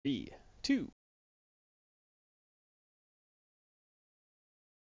Three, two.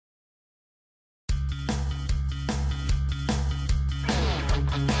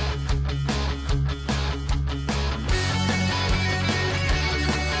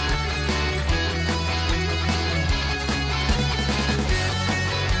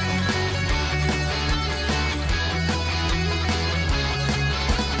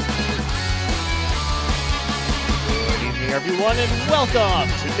 Good evening, everyone, and welcome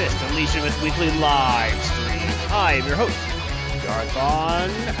to this Deletion with Weekly live stream. I am your host, Garthon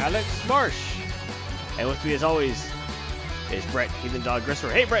Alex Marsh, and with me, as always, is Brett Heathen Dog Grisser.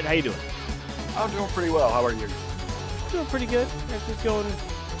 Hey, Brett, how you doing? I'm doing pretty well. How are you? Doing pretty good. Everything's going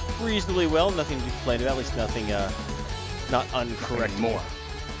reasonably well. Nothing to complain about. At least nothing, not uncorrect. More.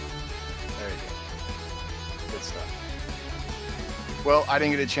 There you go. Good stuff. Well, I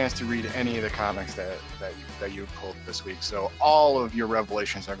didn't get a chance to read any of the comics that you pulled this week, so all of your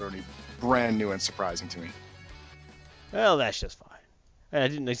revelations are going to be brand new and surprising to me. Well, that's just fine. I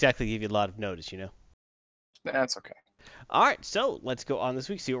didn't exactly give you a lot of notice, you know. That's okay. All right, so let's go on this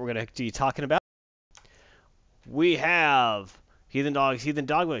week. See what we're going to be talking about. We have Heathen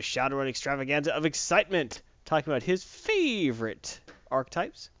Dogma, Shadowrun Extravaganza of Excitement, talking about his favorite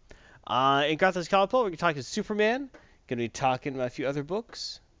archetypes. In Garth's Comic Poll, we're going to talk to Superman. Going to be talking about a few other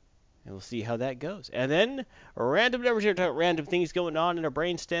books, and we'll see how that goes. And then random numbers here, talk random things going on in our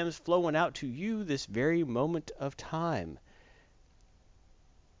brain stems, flowing out to you this very moment of time.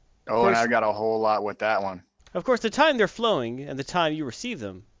 Oh, and I got a whole lot with that one. Of course, the time they're flowing and the time you receive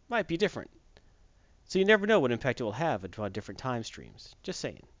them might be different. So you never know what impact it will have on different time streams. Just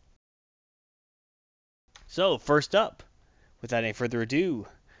saying. So, first up, without any further ado,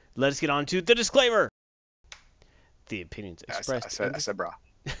 let us get on to the disclaimer. The opinions expressed... I said, brah.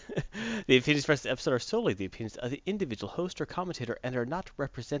 The opinions expressed in the episode are solely the opinions of the individual host or commentator and are not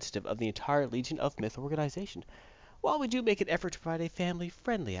representative of the entire Legion of Myth organization. While we do make an effort to provide a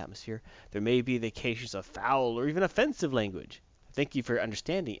family-friendly atmosphere, there may be the occasions of foul or even offensive language. Thank you for your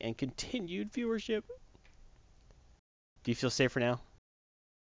understanding and continued viewership. Do you feel safer now?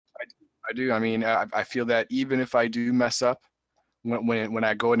 I do. I mean, I feel that even if I do mess up, when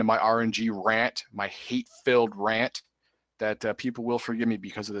I go into my RNG rant, my hate-filled rant, that people will forgive me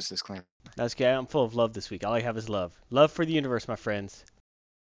because of this disclaimer. That's okay. I'm full of love this week. All I have is love. Love for the universe, my friends.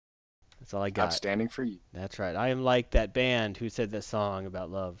 That's all I got. Outstanding for you. That's right. I am like that band who said that song about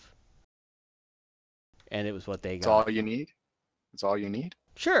love. And it was what they got. That's all you need? That's all you need?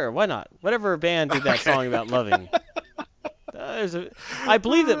 Sure, why not? Whatever band did that song about loving. I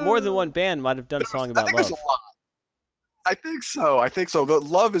believe that more than one band might have done a song about love. There's a lot. I think so. The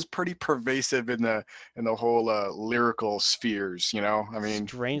love is pretty pervasive in the whole lyrical spheres, you know? I mean,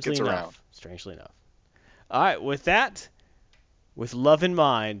 strangely enough. All right, with that, with love in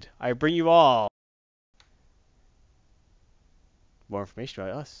mind, I bring you all more information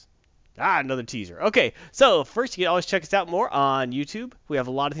about us. Another teaser. Okay, so first you can always check us out more on YouTube. We have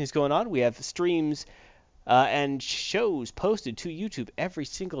a lot of things going on. We have streams and shows posted to YouTube every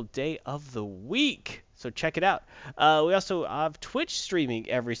single day of the week. So check it out. We also have Twitch streaming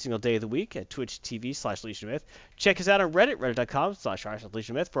every single day of the week at twitch.tv/Legion of Myth. Check us out on Reddit,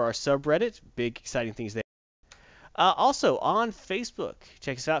 reddit.com/Legion of Myth for our subreddit. Big, exciting things there. Also on Facebook.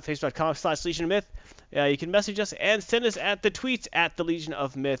 Check us out, facebook.com/Legion of Myth. You can message us and send us at the tweets at the Legion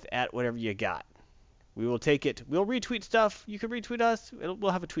of Myth at whatever you got. We will take it. We'll retweet stuff. You can retweet us. We'll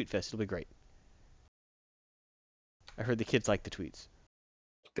have a tweet fest. It'll be great. I heard the kids like the tweets.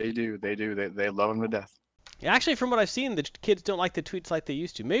 They do. They love them to death. Actually, from what I've seen, the kids don't like the tweets like they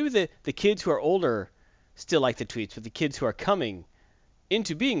used to. Maybe the kids who are older still like the tweets, but the kids who are coming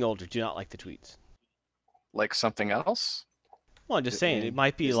into being older do not like the tweets. Like something else? Well, I'm just saying, it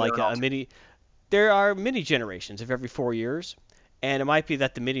might be like a mini... There are mini generations of every 4 years, and it might be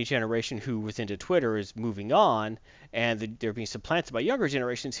that the mini generation who was into Twitter is moving on, and they're being supplanted by younger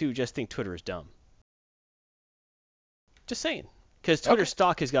generations who just think Twitter is dumb. Just saying. Because Twitter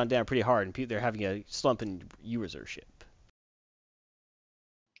stock has gone down pretty hard, and they're having a slump in usership.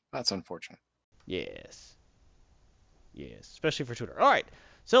 That's unfortunate. Yes. Especially for Twitter. All right.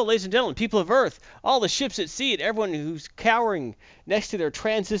 So, ladies and gentlemen, people of Earth, all the ships at sea, and everyone who's cowering next to their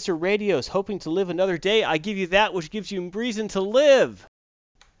transistor radios, hoping to live another day, I give you that which gives you reason to live.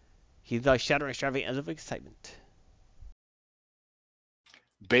 He's the Shadowrun Extravaganza of Excitement.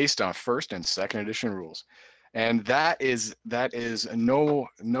 Based on first and second edition rules. And that is no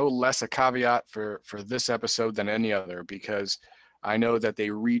less a caveat for this episode than any other, because I know that they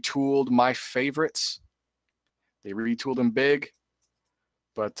retooled my favorites. They retooled them big.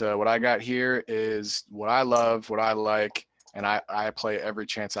 But what I got here is what I love, what I like, and I play every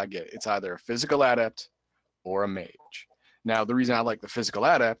chance I get. It's either a physical adept or a mage. Now, the reason I like the physical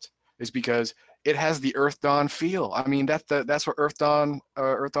adept is because it has the Earth Dawn feel. I mean, that's what Earth Dawn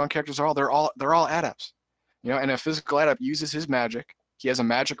characters are all. They're all adepts, you know. And a physical adept uses his magic. He has a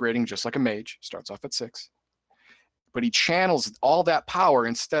magic rating just like a mage. Starts off at 6, but he channels all that power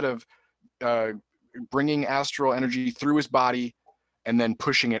instead of bringing astral energy through his body and then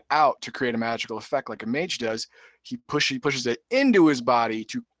pushing it out to create a magical effect like a mage does. He pushes it into his body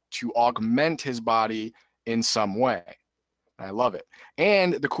to augment his body in some way. I love it.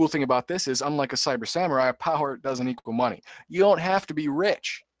 And the cool thing about this is, unlike a cyber samurai, power doesn't equal money. You don't have to be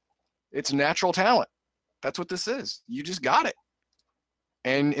rich. It's natural talent. That's what this is. You just got it.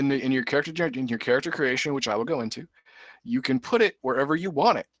 And in your character creation, which I will go into, you can put it wherever you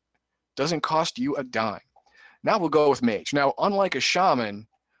want it. Doesn't cost you a dime. Now we'll go with mage. Now, unlike a shaman,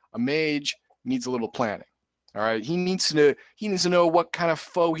 a mage needs a little planning. All right, he needs to know what kind of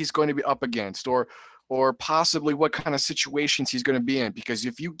foe he's going to be up against, or possibly what kind of situations he's going to be in. Because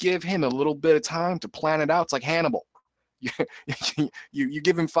if you give him a little bit of time to plan it out, it's like Hannibal. You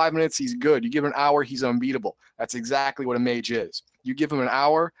give him 5 minutes, he's good. You give him an hour, he's unbeatable. That's exactly what a mage is. You give him an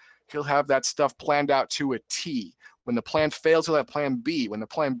hour, he'll have that stuff planned out to a T. When the plan fails, he'll have plan B. When the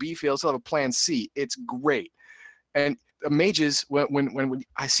plan B fails, he'll have a plan C. It's great. And mages, when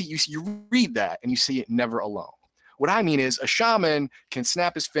I see you read that and you see it never alone. What I mean is, a shaman can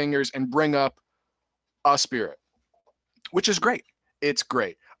snap his fingers and bring up a spirit, which is great. It's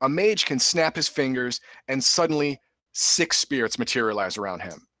great. A mage can snap his fingers and suddenly 6 spirits materialize around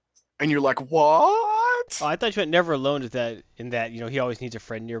him, and you're like, what? Oh, I thought you meant never alone. In that he always needs a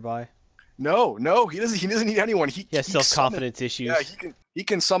friend nearby. No, he doesn't need anyone. He has self-confidence issues. Yeah, he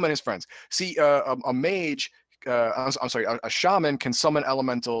can summon his friends. See, a mage. I'm sorry, a shaman can summon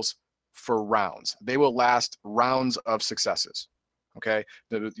elementals for rounds. They will last rounds of successes. Okay,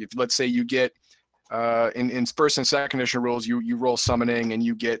 let's say you get in first and second edition rules, you roll summoning and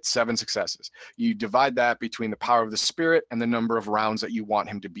you get 7 successes. You divide that between the power of the spirit and the number of rounds that you want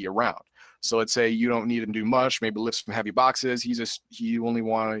him to be around. So let's say you don't need him to do much, maybe lift some heavy boxes. He only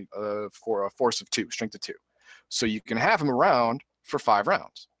want for a force of 2, strength of 2. So you can have him around for 5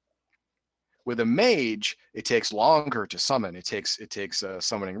 rounds. With a mage, it takes longer to summon. It takes a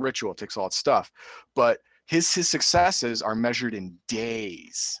summoning ritual. It takes all that stuff. But his successes are measured in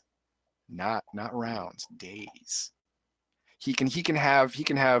days, not rounds. Days. He can have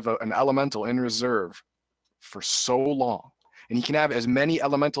an elemental in reserve for so long, and he can have as many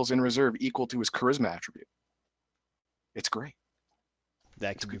elementals in reserve equal to his charisma attribute. It's great.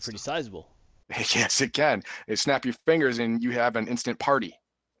 That can be pretty sizable. Yes, it can. You snap your fingers and you have an instant party.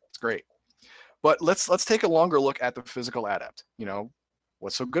 It's great. But let's take a longer look at the physical adept.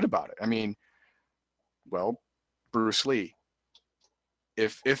 What's so good about it? I mean, well, Bruce Lee.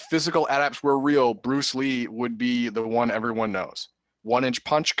 If physical adepts were real, Bruce Lee would be the one everyone knows. 1-inch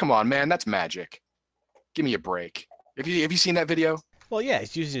punch? Come on, man, that's magic. Give me a break. Have you seen that video? Well, yeah,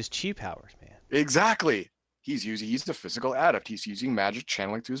 he's using his chi powers, man. Exactly. He's the physical adept. He's using magic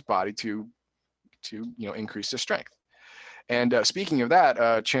channeling through his body to increase his strength. And speaking of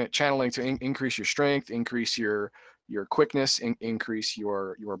that, channeling to increase your strength, increase your quickness, increase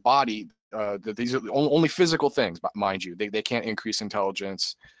your body. These are only physical things, mind you. They can't increase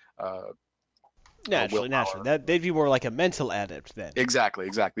intelligence. Naturally. They'd be more like a mental adept then. Exactly.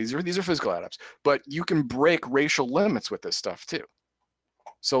 These are physical adepts. But you can break racial limits with this stuff too.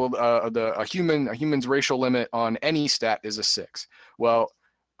 So a human's racial limit on any stat is a 6. Well,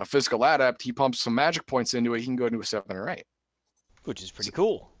 a physical adept, he pumps some magic points into it, he can go into a 7 or 8. Which is pretty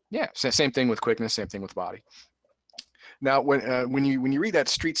cool. Yeah, same thing with quickness, same thing with body. Now, when you read that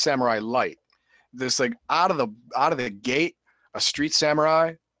Street Samurai Light, this like out of the gate, a Street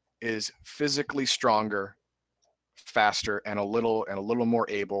Samurai is physically stronger, faster, and a little more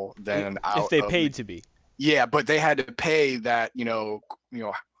able than if they paid to be. Yeah, but they had to pay that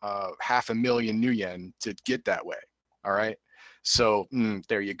 500,000 new yen to get that way. All right, so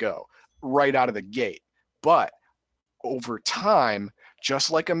there you go, right out of the gate. But over time, just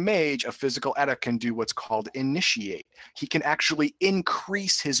like a mage, a physical adept can do what's called initiate. He can actually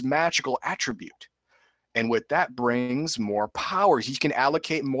increase his magical attribute. And with that brings more powers. He can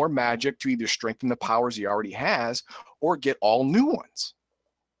allocate more magic to either strengthen the powers he already has or get all new ones.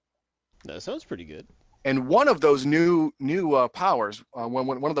 That sounds pretty good. And one of those new powers,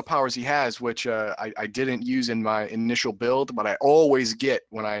 one of the powers he has, which I didn't use in my initial build, but I always get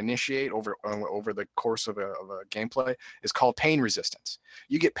when I initiate over the course of a gameplay, is called pain resistance.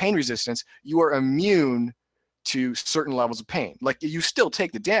 You get pain resistance. You are immune to certain levels of pain. Like you still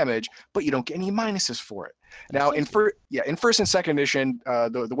take the damage, but you don't get any minuses for it. Now in first and second edition,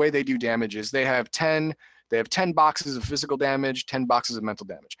 the way they do damage is they have 10 boxes of physical damage, 10 boxes of mental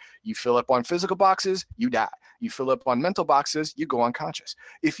damage. You fill up on physical boxes, you die. You fill up on mental boxes, you go unconscious.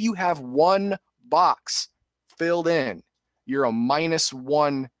 If you have one box filled in, you're a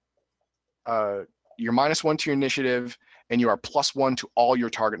 -1. You're -1 to your initiative, and you are +1 to all your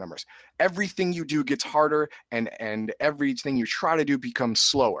target numbers. Everything you do gets harder, and everything you try to do becomes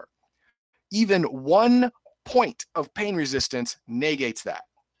slower. Even 1 point of pain resistance negates that.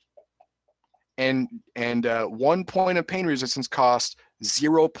 And 1 point of pain resistance costs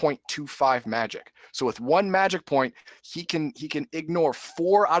 0.25 magic. So with 1 magic point, he can ignore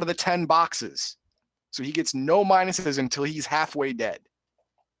 4 out of the 10 boxes. So he gets no minuses until he's halfway dead.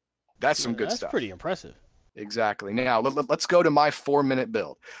 That's some good stuff. That's pretty impressive. Exactly. Now let's go to my 4-minute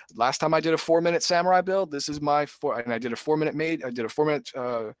build. Last time I did a 4-minute samurai build. This is my and I did a 4-minute maid. I did a 4-minute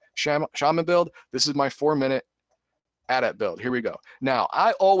shaman build. This is my 4-minute adept build. Here we go. Now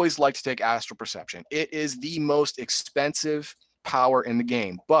I always like to take astral perception. It is the most expensive power in the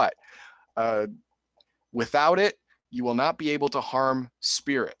game, but without it, you will not be able to harm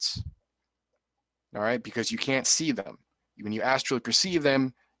spirits. All right, because you can't see them. When you astrally perceive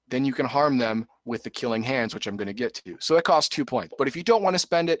them, then you can harm them with the killing hands, which I'm going to get to. So it costs 2 points. But if you don't want to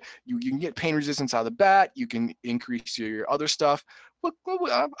spend it, you can get pain resistance out of the bat. You can increase your other stuff.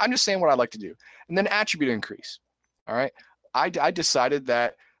 I'm just saying what I like to do. And then attribute increase. All right. I decided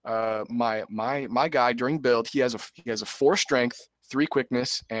that my guy during build, he has a 4 strength, 3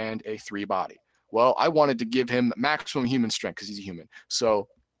 quickness, and a 3 body. Well, I wanted to give him maximum human strength because he's a human. So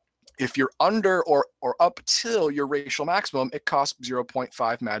if you're under or up till your racial maximum, it costs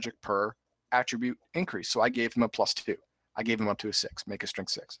 0.5 magic per attribute increase. So I gave him a +2. I gave him up to a 6, make a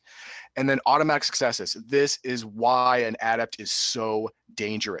strength 6. And then automatic successes. This is why an adept is so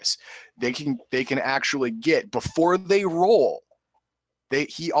dangerous. They can actually get, before they roll,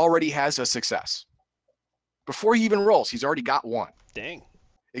 he already has a success. Before he even rolls, he's already got 1. Dang.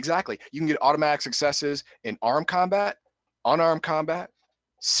 Exactly. You can get automatic successes in armed combat, unarmed combat,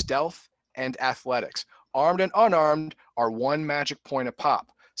 stealth, and athletics. Armed and unarmed are 1 magic point a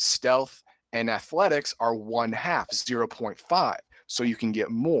pop. Stealth and athletics are 1/2, 0.5. So you can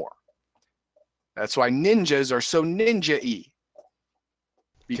get more. That's why ninjas are so ninja-y.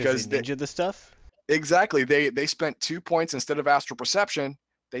 Because they ninja the stuff? Exactly. They spent 2 points instead of astral perception.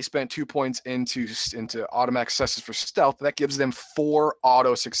 They spent 2 points into automatic successes for stealth. That gives them 4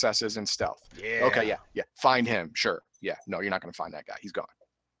 auto successes in stealth. Yeah. Okay, yeah. Find him, sure. Yeah, no, you're not going to find that guy. He's gone.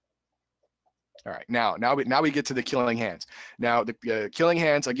 All right, now we get to the killing hands. Now the killing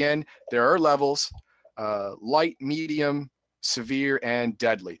hands, again, there are levels: light, medium, severe, and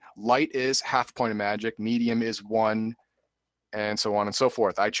deadly. Light is 1/2 point of magic. Medium is 1, and so on and so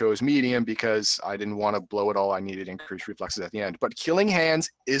forth. I chose medium because I didn't want to blow it all. I needed increased reflexes at the end. But killing hands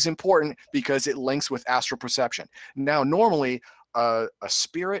is important because it links with astral perception. Now, normally, a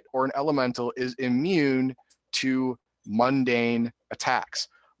spirit or an elemental is immune to mundane attacks,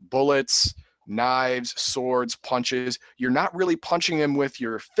 bullets, knives, swords, punches. You're not really punching him with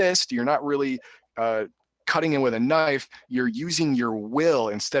your fist. You're not really cutting him with a knife. You're using your will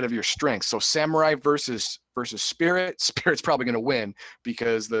instead of your strength. So samurai versus spirit's probably going to win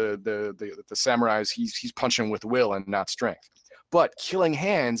because the samurai he's punching with will and not strength. But killing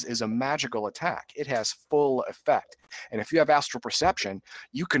hands is a magical attack. It has full effect. And if you have astral perception,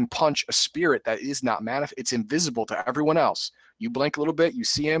 you can punch a spirit that is not manifest. It's invisible to everyone else. You blink a little bit, you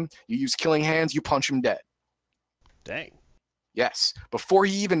see him, you use killing hands, you punch him dead. Dang. Yes. Before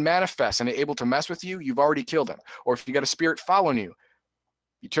he even manifests and able to mess with you, you've already killed him. Or if you got a spirit following you,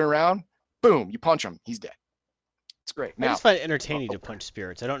 you turn around, boom, you punch him, he's dead. It's great. I just find it entertaining to punch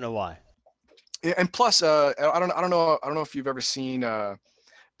spirits. I don't know why. And plus, I don't know if you've ever seen the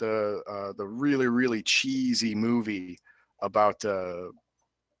really, really cheesy movie about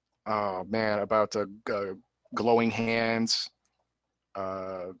glowing hands.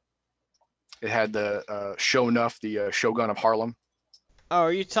 It had the Sho'nuff, the Shogun of Harlem. Oh,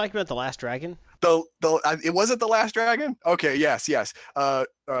 are you talking about The Last Dragon? It wasn't The Last Dragon? Okay, yes.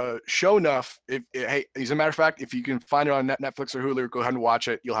 Sho'nuff, hey, as a matter of fact, if you can find it on Netflix or Hulu, go ahead and watch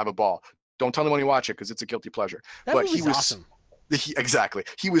it. You'll have a ball. Don't tell anyone you watch it because it's a guilty pleasure. But he was awesome. Exactly.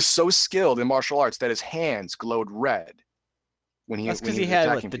 He was so skilled in martial arts that his hands glowed red That's because when he he was had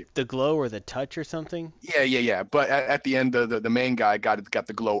what attacking people. the glow or the touch or something. Yeah. But at the end, the main guy got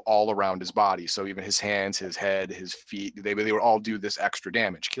the glow all around his body. So even his hands, his head, his feet, they would all do this extra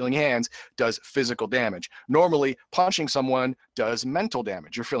damage. Killing hands does physical damage. Normally, punching someone does mental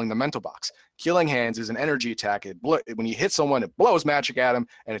damage. You're filling the mental box. Killing hands is an energy attack. When you hit someone, it blows magic at them,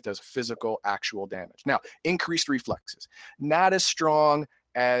 and it does physical, actual damage. Now, increased reflexes, not as strong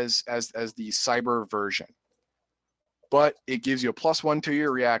as the cyber version, but it gives you a +1 to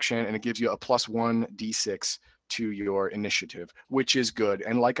your reaction, and it gives you a +1 d6 to your initiative, which is good.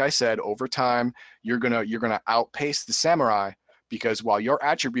 And like I said, over time, you're gonna outpace the samurai, because while your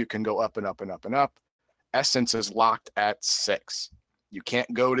attribute can go up and up and up and up, essence is locked at 6. You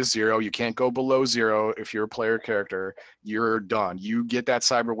can't go to 0. You can't go below 0 if you're a player character. You're done. You get that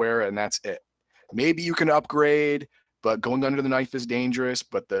cyberware, and that's it. Maybe you can upgrade, but going under the knife is dangerous.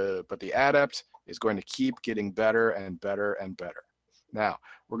 But the adept is going to keep getting better and better and better. Now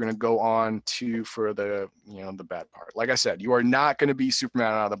we're going to go on for the the bad part. Like I said, you are not going to be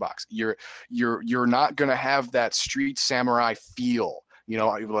Superman out of the box. You're not going to have that street samurai feel.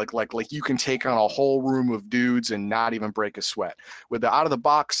 Like you can take on a whole room of dudes and not even break a sweat. With the out of the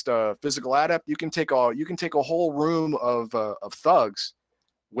box physical adept, you can take a whole room of thugs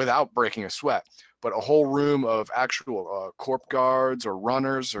without breaking a sweat. But a whole room of actual corp guards or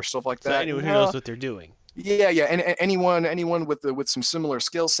runners or stuff like So that. anyone who knows what they're doing. Yeah, and anyone with some similar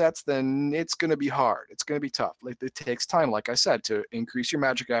skill sets, then it's going to be hard. It's going to be tough. It takes time, like I said, to increase your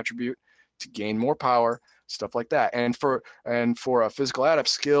magic attribute, to gain more power, stuff like that. And for a physical adept,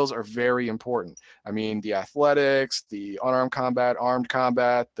 skills are very important. I mean, the athletics, the unarmed combat, armed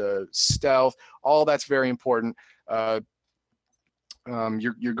combat, the stealth, all that's very important.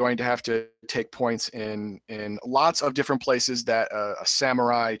 You're going to have to take points in lots of different places that a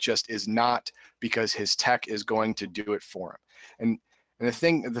samurai just is not, because his tech is going to do it for him. And the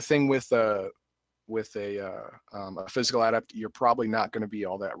thing with a physical adept, you're probably not going to be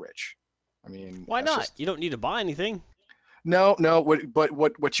all that rich. I mean, Why not? You don't need to buy anything. No.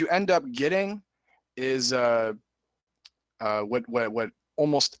 What you end up getting is what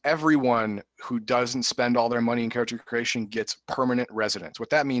almost everyone who doesn't spend all their money in character creation gets permanent residence.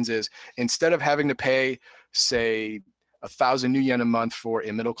 What that means is, instead of having to pay, say, 1,000 new yen a month for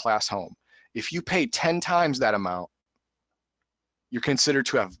a middle class home, if you pay 10 times that amount, you're considered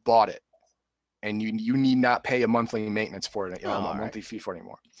to have bought it, and you need not pay a monthly maintenance for it, a monthly fee for it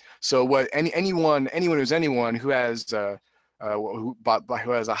anymore. So what anyone who has who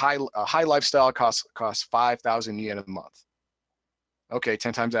has a high lifestyle costs 5,000 yen a month. Okay,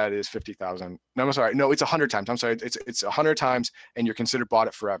 10 times that is 50,000. No, I'm sorry. No, it's 100 times. I'm sorry. It's 100 times, and you're considered bought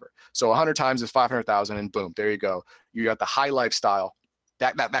it forever. So 100 times is 500,000, and boom, there you go. You got the high lifestyle.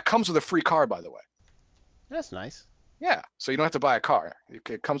 That comes with a free car, by the way. That's nice. Yeah, so you don't have to buy a car.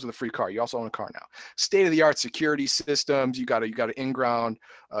 It comes with a free car. You also own a car now. State-of-the-art security systems. You got an in-ground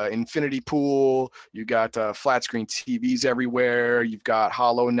infinity pool. You got flat-screen TVs everywhere. You've got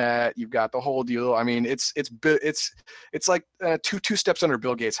HoloNet. You've got the whole deal. I mean, it's like two steps under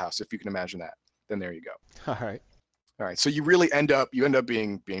Bill Gates' house, if you can imagine that. Then there you go. All right, so you really end up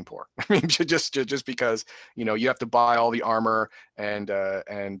being poor. I mean, just because you have to buy all the armor and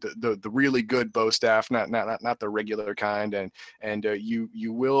the really good bow staff, not the regular kind, and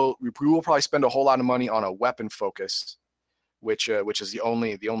you will probably spend a whole lot of money on a weapon focus, which is the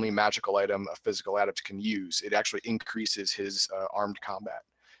only magical item a physical adept can use. It actually increases his armed combat.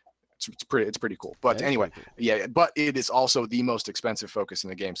 It's pretty cool. But anyway, yeah. But it is also the most expensive focus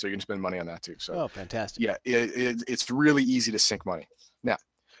in the game, so you're gonna spend money on that too. So fantastic. Yeah, it's really easy to sink money. Now,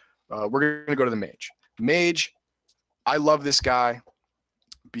 we're gonna go to the mage. Mage, I love this guy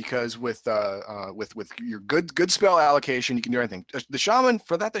because with your good spell allocation, you can do anything. The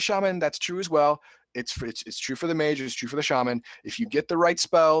shaman, that's true as well. It's true for the mage. It's true for the shaman. If you get the right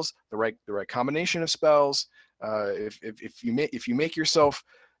spells, the right combination of spells, if you make yourself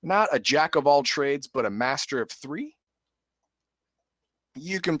not a jack of all trades, but a master of 3,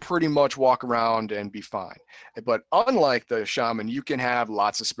 you can pretty much walk around and be fine. But unlike the shaman, you can have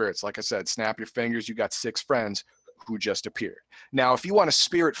lots of spirits. Like I said, snap your fingers, you got 6 friends who just appeared. Now, if you want a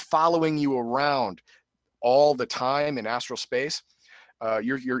spirit following you around all the time in astral space,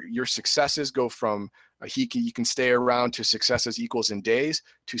 your successes go from you can stay around to successes equals in days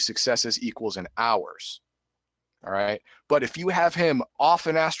to successes equals in hours. All right. But if you have him off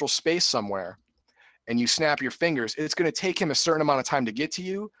in astral space somewhere and you snap your fingers, it's going to take him a certain amount of time to get to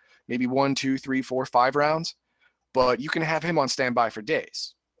you, maybe 1, 2, 3, 4, 5 rounds, but you can have him on standby for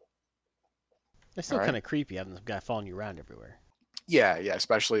days. It's still kind of creepy having this guy following you around everywhere. Yeah,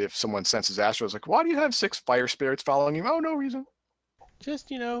 especially if someone senses astral. It's like, why do you have 6 fire spirits following you? Oh, no reason.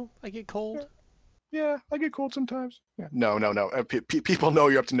 Just, I get cold. Yeah, I get cold sometimes. Yeah. No. People know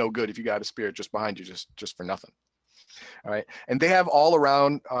you're up to no good if you got a spirit just behind you, just for nothing. All right, and they have all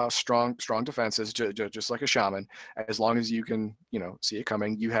around strong defenses, just like a shaman. As long as you can, see it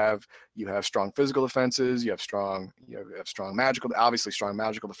coming. You have strong physical defenses. You have strong magical, obviously strong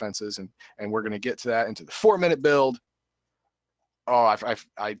magical defenses, and we're gonna get to that into the 4-minute build. Oh,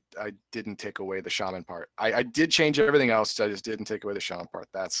 I didn't take away the shaman part. I did change everything else. I just didn't take away the shaman part.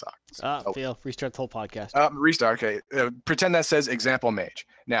 That sucks. Fail. Restart the whole podcast. Restart. Okay. Pretend that says example mage.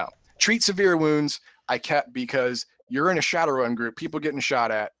 Now, treat severe wounds. I kept because you're in a Shadowrun group. People getting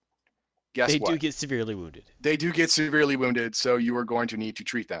shot at. Guess what? They do get severely wounded. They do get severely wounded, so you are going to need to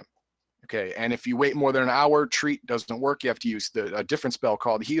treat them. Okay. And if you wait more than an hour, treat doesn't work. You have to use a different spell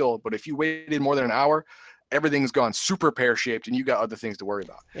called heal. But if you waited more than an hour, everything's gone super pear-shaped and you got other things to worry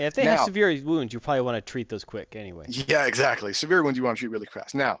about. Yeah, if they have severe wounds, you probably want to treat those quick anyway. Yeah, exactly. Severe wounds you want to treat really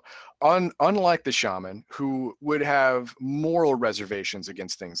fast. Now, unlike the shaman, who would have moral reservations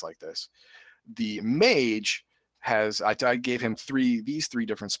against things like this, the mage has, I gave him these three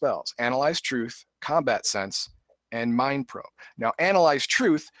different spells: Analyze Truth, Combat Sense, and Mind Probe. Now, Analyze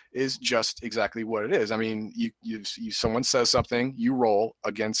Truth is just exactly what it is. I mean, someone says something, you roll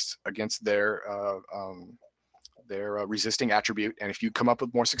against their resisting attribute, and if you come up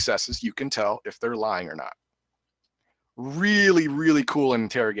with more successes, you can tell if they're lying or not. Really, really cool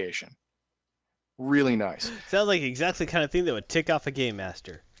interrogation. Really nice. Sounds like exactly the kind of thing that would tick off a game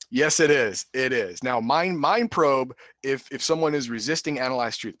master. Yes, it is. It is. Now, mind probe, if someone is resisting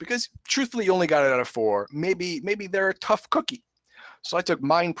Analyze Truth, because truthfully you only got it out of 4, maybe they're a tough cookie. So I took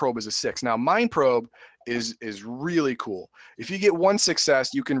Mind Probe as a 6. Now, Mind Probe is really cool. If you get 1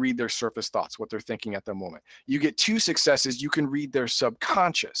 success, you can read their surface thoughts, what they're thinking at the moment. You get 2 successes, you can read their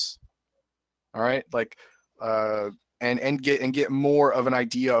subconscious. All right, like and get more of an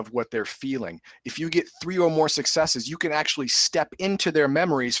idea of what they're feeling. If you get 3 or more successes, you can actually step into their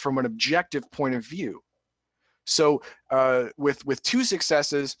memories from an objective point of view. So with 2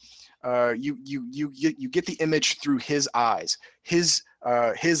 successes, you get the image through his eyes, his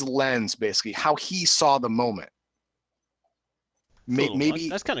lens, basically how he saw the moment. Maybe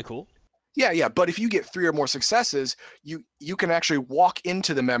that's kind of cool. Yeah. But if you get 3 or more successes, you can actually walk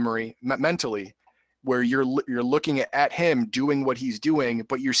into the memory mentally, where you're looking at him doing what he's doing,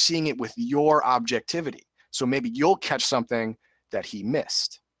 but you're seeing it with your objectivity. So maybe you'll catch something that he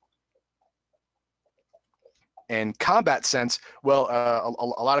missed. And Combat Sense, well,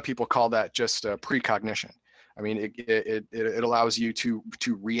 a lot of people call that just precognition. I mean, it allows you to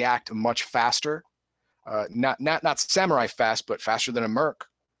react much faster, not samurai fast, but faster than a merc.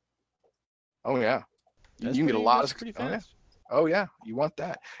 Oh yeah, you can get a lot of pretty fast. Oh yeah, you want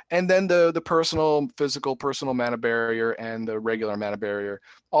that. And then the physical personal mana barrier and the regular mana barrier,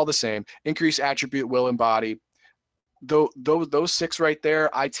 all the same. Increase attribute, will, and body. Those 6 right there,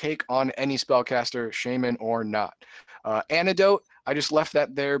 I take on any spellcaster, shaman or not. Antidote, I just left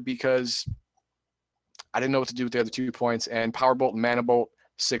that there because I didn't know what to do with the other 2 points. And Power Bolt and Mana Bolt,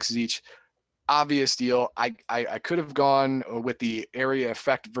 6 each. Obvious deal. I could have gone with the area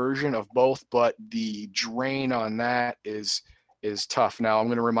effect version of both, but the drain on that is tough. Now I'm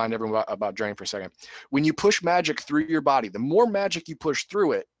going to remind everyone about drain for a second. When you push magic through your body, the more magic you push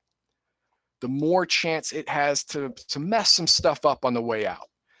through it, the more chance it has to mess some stuff up on the way out.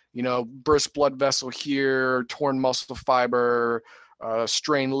 Burst blood vessel here, torn muscle fiber,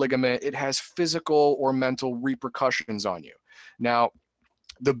 strained ligament. It has physical or mental repercussions on you. Now,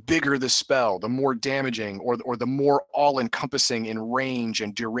 the bigger the spell, the more damaging or the more all-encompassing in range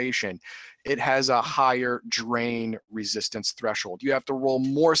and duration, it has a higher drain resistance threshold. You have to roll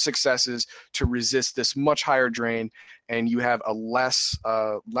more successes to resist this much higher drain, and you have a less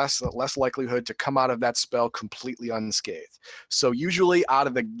likelihood to come out of that spell completely unscathed. So usually out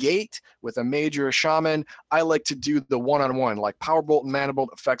of the gate with a mage or a shaman, I like to do the one-on-one, like Power Bolt and Mana Bolt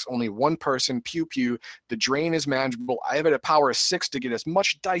affects only one person, pew pew. The drain is manageable. I have it at power 6 to get as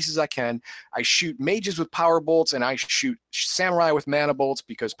much dice as I can. I shoot mages with Power Bolts and I shoot samurai with Mana Bolts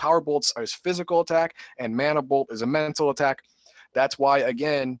because Power Bolts are physical attack and Mana Bolt is a mental attack. That's why,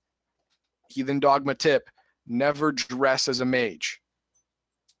 again, Heathen Dogma tip, never dress as a mage.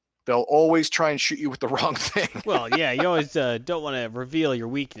 They'll always try and shoot you with the wrong thing. Well, yeah, you always don't want to reveal your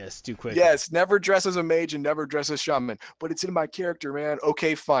weakness too quickly. Yes, never dress as a mage and never dress as shaman. But it's in my character, man.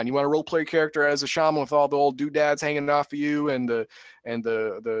 Okay, fine. You want to roleplay character as a shaman with all the old doodads hanging off of you and the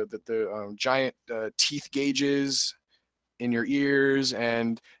giant teeth gauges in your ears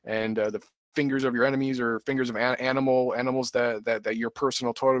and the fingers of your enemies or fingers of animals that your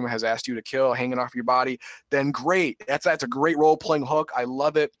personal totem has asked you to kill hanging off your body, then great. That's a great role-playing hook. I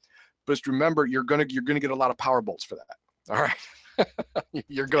love it. But just remember, you're gonna get a lot of power bolts for that. All right,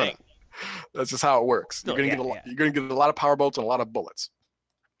 you're gonna. Dang. That's just how it works. Oh, You're gonna get a lot of power bolts and a lot of bullets.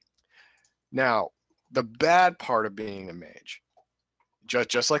 Now, the bad part of being a mage,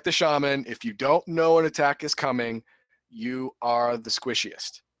 just like the shaman, if you don't know an attack is coming, you are the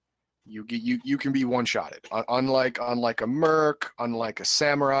squishiest. You can be one-shotted. Unlike a merc, unlike a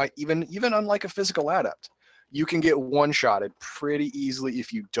samurai, even unlike a physical adept, you can get one-shotted pretty easily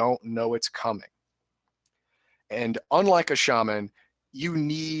if you don't know it's coming. And unlike a shaman, you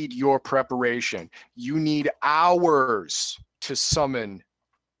need your preparation. You need hours to summon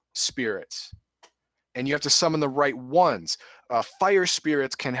spirits, and you have to summon the right ones. Fire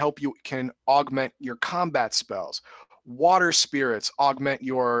spirits can augment your combat spells. Water spirits augment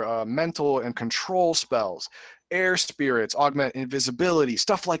your mental and control spells. Air spirits augment invisibility,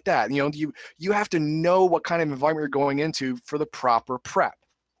 stuff like that. You have to know what kind of environment you're going into for the proper prep.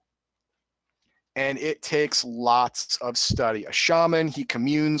 And it takes lots of study. A shaman, he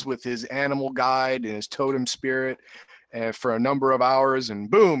communes with his animal guide and his totem spirit and for a number of hours,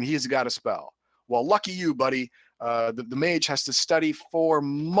 and boom, he's got a spell. Well, lucky you, buddy. The mage has to study for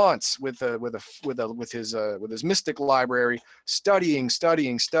months with his mystic library, studying,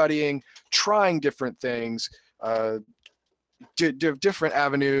 trying different things, different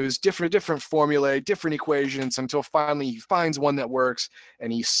avenues, different formulae, different equations, until finally he finds one that works,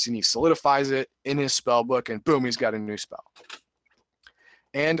 and he solidifies it in his spell book, and boom, he's got a new spell.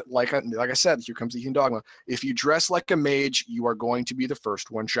 And like I said, here comes the hidden dogma. If you dress like a mage, you are going to be the first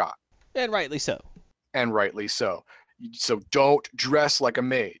one shot. And rightly so. And rightly so. So don't dress like a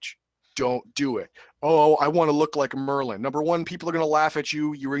mage. Don't do it. Oh, I want to look like Merlin. Number one, people are going to laugh at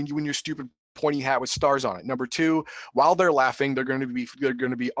you. You're in your stupid pointy hat with stars on it. Number two, while they're laughing, they're going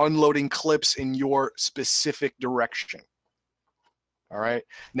to be unloading clips in your specific direction. All right.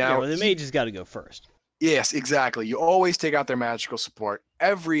 Now, the mage has got to go first. Yes, exactly. You always take out their magical support.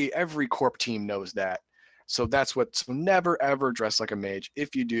 Every corp team knows that. So so never ever dress like a mage.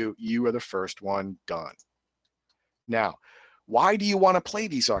 If you do, you are the first one done. Now, why do you want to play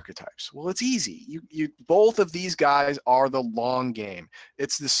these archetypes? Well, it's easy. You both of these guys are the long game.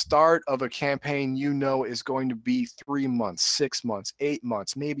 It's the start of a campaign is going to be 3 months, 6 months, 8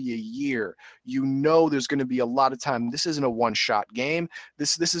 months, maybe a year. There's going to be a lot of time. This isn't a one-shot game.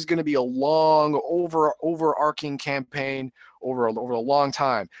 This is going to be a long, overarching campaign over a long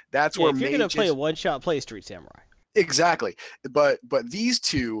time. That's where if you're going to play a one-shot, play Street Samurai. Exactly. But these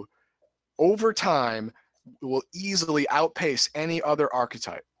two, over time, will easily outpace any other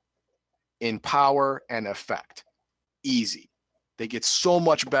archetype in power and effect. Easy. They get so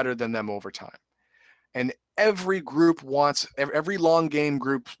much better than them over time. And every long game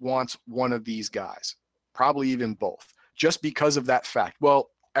group wants one of these guys, probably even both, just because of that fact. Well,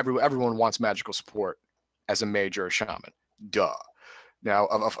 everyone wants magical support as a mage or a shaman. Duh. Now,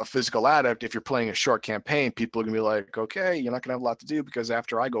 a physical adept, if you're playing a short campaign, people are going to be like, okay, you're not going to have a lot to do, because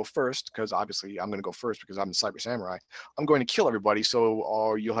after I go first, because obviously I'm going to go first because I'm the Cyber Samurai, I'm going to kill everybody,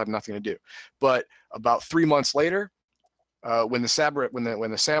 so you'll have nothing to do. But about 3 months later, when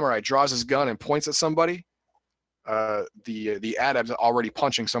the samurai draws his gun and points at somebody, the adept's already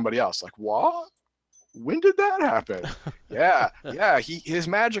punching somebody else. Like, what? When did that happen? Yeah. His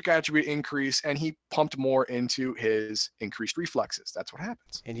magic attribute increased, and he pumped more into his increased reflexes. That's what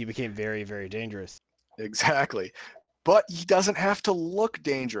happens. And he became very, very dangerous. Exactly. But he doesn't have to look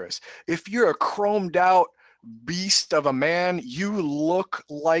dangerous. If you're a chromed out beast of a man, you look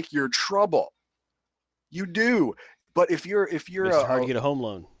like you're trouble. You do. But if you're Makes it hard to get a home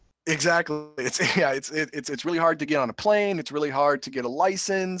loan. Exactly. It's really hard to get on a plane. It's really hard to get a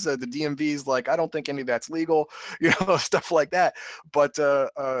license. The DMV's like, I don't think any of that's legal, stuff like that. But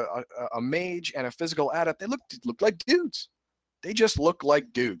a mage and a physical adept, they look like dudes. They just look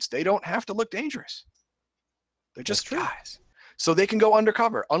like dudes. They don't have to look dangerous. They're just guys. So they can go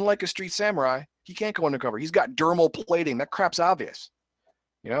undercover. Unlike a street samurai, he can't go undercover. He's got dermal plating. That crap's obvious.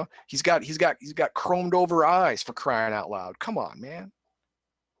 He's got chromed over eyes, for crying out loud. Come on, man.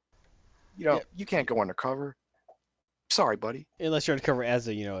 You can't go undercover. Sorry, buddy. Unless you're undercover as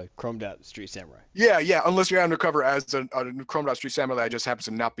a chromed out street samurai. Yeah. Unless you're undercover as a chromed out street samurai that just happens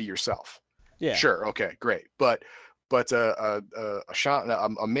to not be yourself. Yeah. Sure. Okay. Great. But a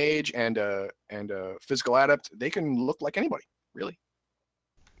mage and a physical adept, they can look like anybody, really.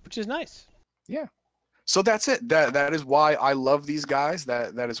 Which is nice. Yeah. So that's it. That is why I love these guys.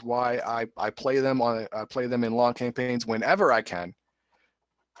 That is why I play them in long campaigns whenever I can.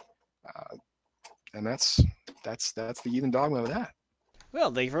 and that's the Heathen Dogma of that.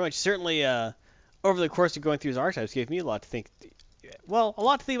 Well, thank you very much. Certainly, over the course of going through his archetypes, gave me a lot to think. Well, a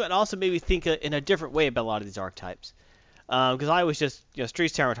lot to think about, and also maybe think in a different way about a lot of these archetypes. Because I was just,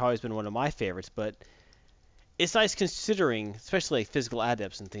 Streets Tyrant has always been one of my favorites, but it's nice considering, especially like physical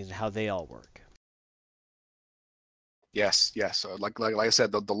adepts and things, and how they all work. Yes. So like I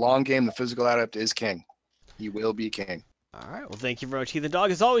said, the long game, the physical adept is king. He will be king. All right. Well, thank you very much, Heathen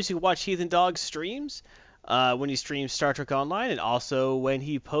Dog. As always, you can watch Heathen Dog's streams when he streams Star Trek Online, and also when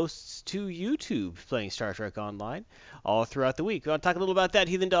he posts to YouTube playing Star Trek Online all throughout the week. You want to talk a little about that,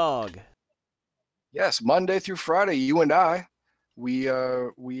 Heathen Dog? Yes, Monday through Friday, you and I, we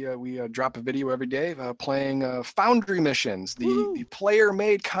drop a video every day playing Foundry missions, the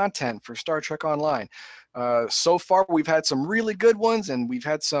player-made content for Star Trek Online. So far, we've had some really good ones, and we've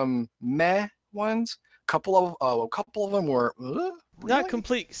had some meh ones. A couple of them were really? Not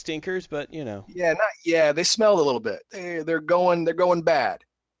complete stinkers, but Yeah, they smelled a little bit. They're going bad.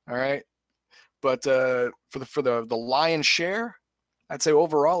 All right, but for the lion's share, I'd say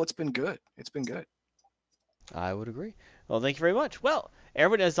overall it's been good. It's been good. I would agree. Well, thank you very much. Well,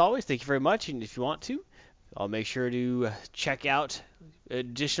 everyone, as always, thank you very much. And if you want to, I'll make sure to check out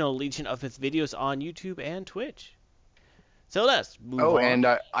additional Legion of Myth videos on YouTube and Twitch. So let's move on. Oh, and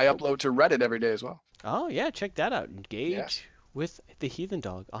I upload to Reddit every day as well. Oh, yeah, check that out. Engage with the Heathen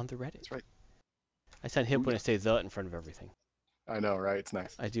Dog on the Reddit. That's right. I sound hip when I say the in front of everything. I know, right? It's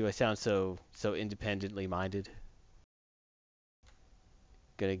nice. I do. I sound so independently minded.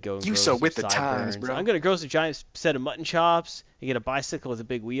 Gonna go and You grow so some with the times, sideburns. bro. I'm gonna grow some giant set of mutton chops and get a bicycle with a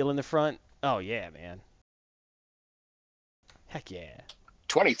big wheel in the front. Oh yeah, man. Heck yeah.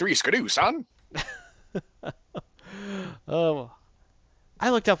 23 Skidoo, son. Oh, I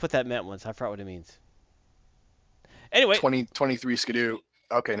looked up what that meant once. I forgot what it means. Anyway. 23 Skidoo.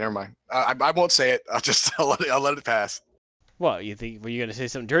 Okay, never mind. I won't say it. I'll let it pass. What, you think? Were you gonna say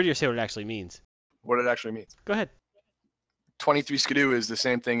something dirty or say what it actually means? What it actually means. Go ahead. 23 Skidoo is the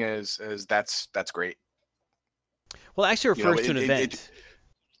same thing as that's great. Well, it actually refers to an event.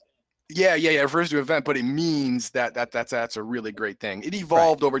 Yeah, it refers to an event, but it means that's a really great thing. It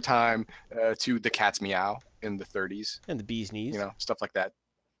evolved over time to the cat's meow in the 30s. And the bee's knees. Stuff like that.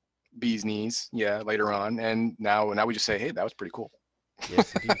 Bee's knees, yeah, later on. And now we just say, hey, that was pretty cool.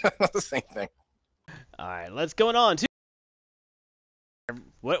 Yes, indeed. That's the same thing. All right, let's go on to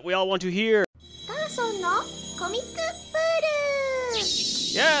what we all want to hear.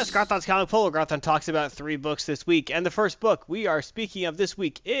 Yes, Grathon's Comic Polo. Grathon talks about 3 books this week, and the first book we are speaking of this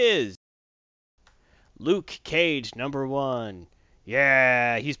week is Luke Cage #1.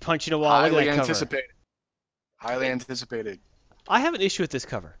 Yeah, he's punching a wall. Highly anticipated. Highly anticipated. I have an issue with this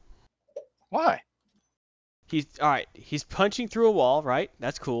cover. Why? He's punching through a wall, right?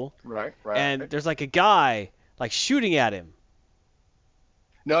 That's cool. Right. And there's like a guy like shooting at him.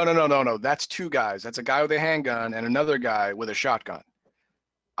 No. That's 2 guys. That's a guy with a handgun and another guy with a shotgun.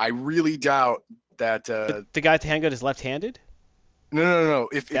 I really doubt that. The guy with the handgun is left-handed? No.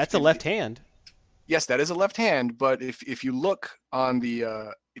 That's a left hand. Yes, that is a left hand. But if you look on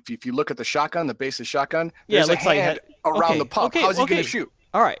the if you look at the shotgun, the base of the shotgun, there's a hand around the pump. How's he going to shoot?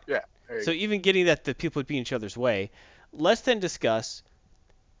 All right. Yeah. So even getting that the people would be in each other's way, let's then discuss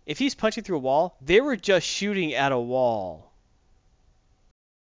if he's punching through a wall. They were just shooting at a wall.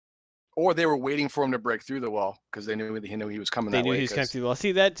 Or they were waiting for him to break through the wall because they knew he was coming that way. They knew he was coming through the wall.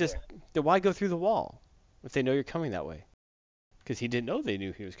 See, then why go through the wall if they know you're coming that way? Because he didn't know they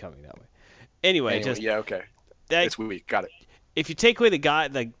knew he was coming that way. Anyway, yeah, okay. It's weak. Got it. If you take away the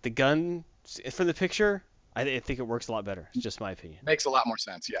gun from the picture, I think it works a lot better. It's just my opinion. Makes a lot more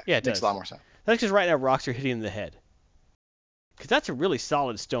sense. Yeah, it makes a lot more sense. That's because right now rocks are hitting him in the head. Because that's a really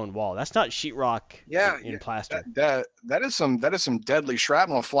solid stone wall. That's not sheetrock in plaster. That is some deadly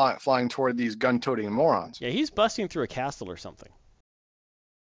shrapnel flying toward these gun-toting morons. Yeah, he's busting through a castle or something.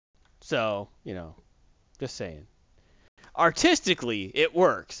 So, just saying. Artistically, it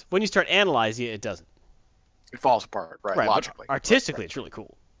works. When you start analyzing it, it doesn't. It falls apart, right? Logically. Artistically, it's really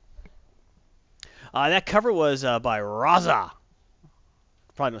cool. That cover was by Raza.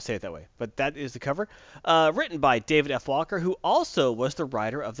 Probably don't say it that way, but that is the cover. Written by David F. Walker, who also was the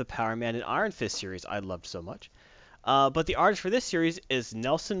writer of the Power Man and Iron Fist series I loved so much. But the artist for this series is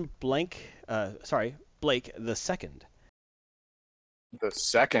Nelson Blake II. The second,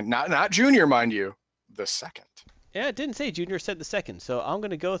 not Junior, mind you. The second. Yeah, it didn't say Junior, it said the second. So I'm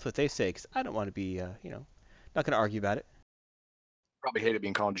going to go with what they say because I don't want to be, not going to argue about it. Probably hated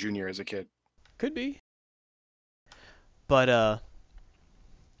being called Junior as a kid. Could be. But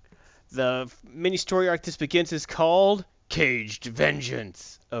the mini story arc this begins is called Caged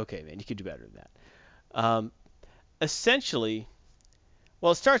Vengeance. Okay, man, you could do better than that. Um, essentially,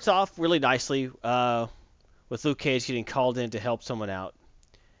 well, it starts off really nicely with Luke Cage getting called in to help someone out,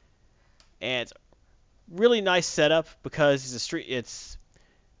 and it's really nice setup because it's a street. It's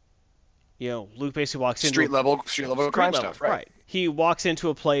Luke basically walks into Street level street crime level, stuff, right? right? He walks into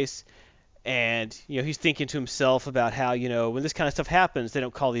a place and he's thinking to himself about how when this kind of stuff happens, they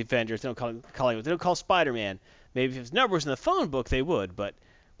don't call the Avengers, they don't call anyone, they don't call Spider-Man. Maybe if his number's in the phone book, they would, but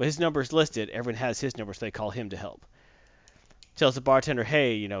his number's listed, everyone has his number, so they call him to help. Tells the bartender,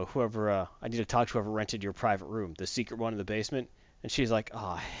 hey, whoever I need to talk to whoever rented your private room, the secret one in the basement. And she's like,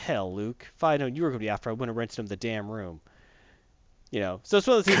 oh hell, Luke, if I'd known you were gonna be after, I wouldn't have rented him the damn room. So it's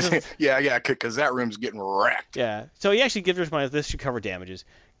one of the things. Yeah, because that room's getting wrecked. Yeah. So he actually gives her his money. This should cover damages.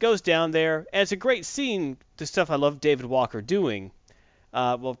 Goes down there, and it's a great scene. The stuff I love David Walker doing. Beats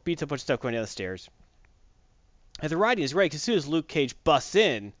up a bunch of stuff going down the stairs. And the writing is great because as soon as Luke Cage busts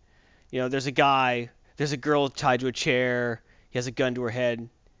in, there's a girl tied to a chair. He has a gun to her head.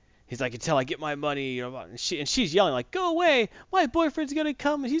 He's like, until I get my money, and she's yelling like, go away, my boyfriend's gonna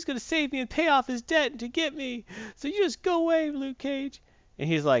come and he's gonna save me and pay off his debt to get me. So you just go away, Luke Cage. And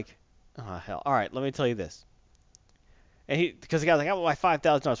he's like, oh hell, all right, let me tell you this. And because the guy's like, I want my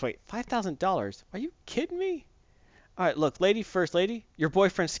 $5,000. Wait, $5,000? Are you kidding me? All right, look, first lady, your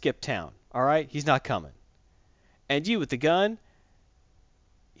boyfriend skipped town. All right, he's not coming. And you with the gun,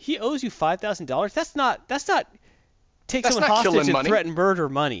 he owes you $5,000. That's not take someone hostage and threaten murder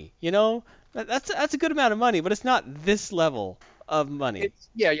money. That's a good amount of money, but it's not this level of money.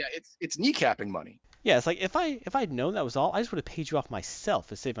 It's kneecapping money. Yeah, it's like if I'd known that was all, I just would have paid you off myself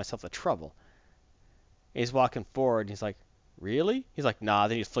to save myself the trouble. And he's walking forward, and he's like, really? He's like, nah.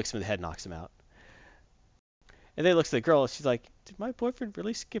 Then he just flicks him in the head, and knocks him out. And then he looks at the girl, and she's like, did my boyfriend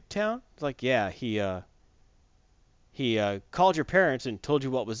really skip town? He's like, yeah, he called your parents and told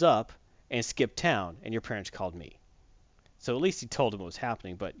you what was up, and skipped town, and your parents called me. So at least he told him what was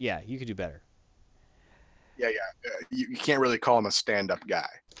happening, but yeah, you could do better. Yeah. You can't really call him a stand-up guy.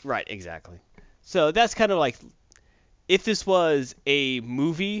 Right, exactly. So that's kind of like, if this was a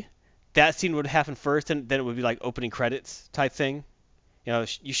movie, that scene would happen first, and then it would be like opening credits type thing. You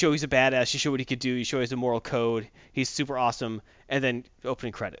show he's a badass, you show what he could do, you show he has a moral code, he's super awesome, and then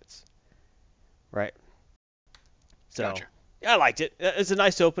opening credits. Right. So, Gotcha. I liked it. It's a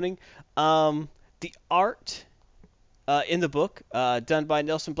nice opening. The art in the book, done by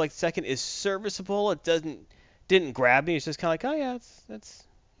Nelson Blake II, is serviceable. It didn't grab me. It's just kind of like, oh yeah,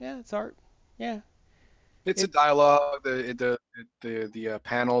 it's art. Yeah. It's a dialogue. The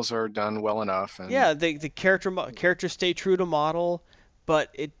panels are done well enough. And yeah, the characters stay true to model, but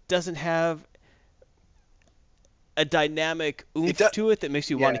it doesn't have a dynamic oomph to it that makes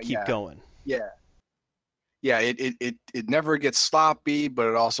you want to keep going. Yeah. Yeah, it never gets sloppy, but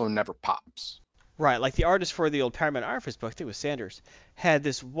it also never pops. Right, like the artist for the old Paramount Iron Fist book, I think it was Sanders, had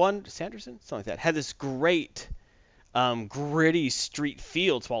this one, Sanderson? Something like that, had this great gritty street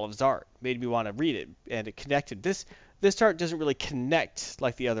feel to all of his art. Made me want to read it, and it connected. This art doesn't really connect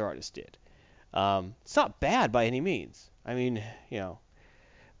like the other artist did. It's not bad by any means. I mean,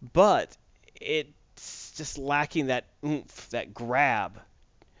 but it's just lacking that oomph, that grab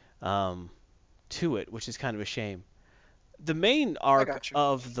to it, which is kind of a shame. The main arc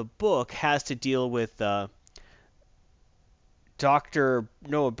of the book has to deal with Dr.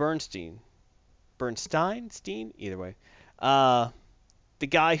 Noah Bernstein, either way. The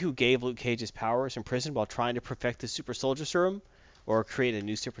guy who gave Luke Cage his powers in prison while trying to perfect the super soldier serum, or create a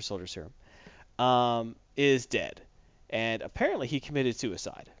new super soldier serum, is dead. And apparently he committed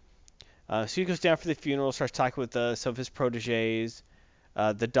suicide. So he goes down for the funeral, starts talking with some of his proteges,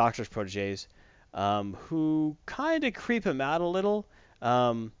 the doctor's proteges, who kind of creep him out a little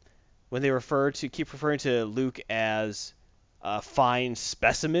when they keep referring to Luke as a fine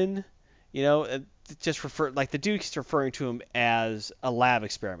specimen. Just like the dude keeps referring to him as a lab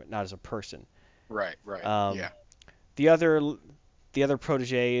experiment, not as a person. Right. Yeah. The other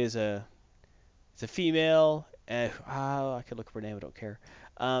protege is a female. I could look up her name. I don't care.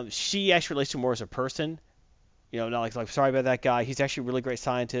 She actually relates to him more as a person. Not like sorry about that guy. He's actually a really great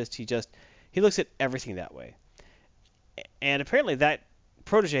scientist. He looks at everything that way. And apparently that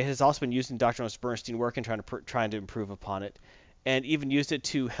protege has also been used in Dr. Noah Bernstein work and trying to improve upon it, and even used it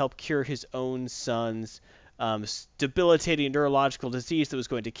to help cure his own son's debilitating neurological disease that was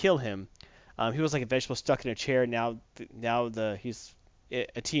going to kill him. He was like a vegetable stuck in a chair. Now he's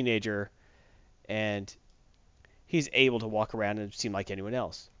a teenager, and he's able to walk around and seem like anyone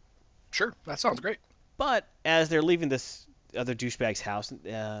else. Sure, that sounds great. But as they're leaving this other douchebag's house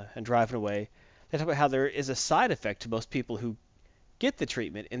and driving away, they talk about how there is a side effect to most people who get the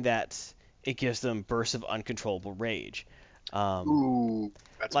treatment, in that it gives them bursts of uncontrollable rage. Ooh,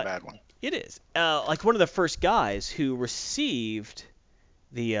 that's a Like bad one. it is. Like one of the first guys who received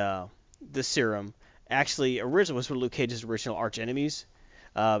the serum actually originally was one of Luke Cage's original arch enemies.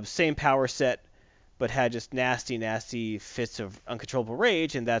 Same power set, but had just nasty fits of uncontrollable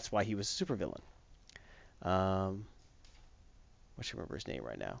rage, and that's why he was a supervillain. I should remember his name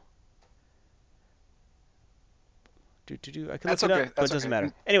right now. I can look That's it okay. up, but it doesn't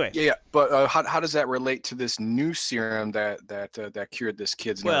matter. Anyway. Yeah. But how does that relate to this new serum that cured this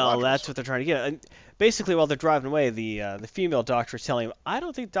kid's Well, neurological that's disorder? what they're trying to get. And basically, while they're driving away, the female doctor is telling him, "I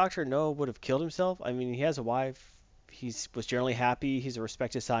don't think Doctor No would have killed himself. I mean, he has a wife. He was generally happy. He's a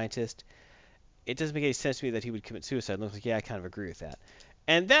respected scientist. It doesn't make any sense to me that he would commit suicide." And I was like, "Yeah, I kind of agree with that."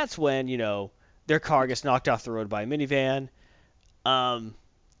 And that's when their car gets knocked off the road by a minivan.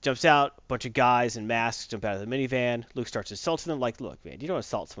 Jumps out, a bunch of guys in masks jump out of the minivan. Luke starts insulting them, like, "Look, man, you don't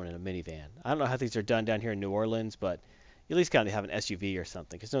assault someone in a minivan. I don't know how things are done down here in New Orleans, but you at least gotta have an SUV or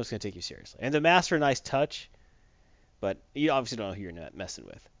something, because no one's gonna take you seriously." And the masks are a nice touch, but you obviously don't know who you're not messing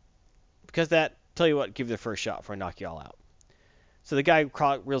with. Because that, tell you what, give you the first shot before I knock you all out. So the guy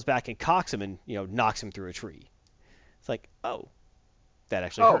reels back and cocks him and knocks him through a tree. It's like, oh, that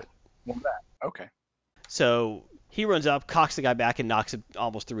actually hurt. Well, that okay. So he runs up, cocks the guy back, and knocks him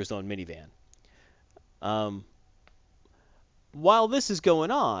almost through his own minivan. While this is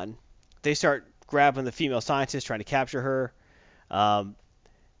going on, they start grabbing the female scientist, trying to capture her, and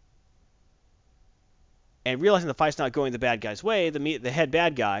realizing the fight's not going the bad guy's way, the head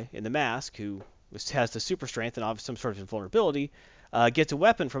bad guy in the mask, who has the super strength and obviously some sort of invulnerability, gets a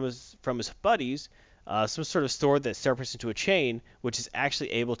weapon from his buddies, some sort of sword that separates into a chain, which is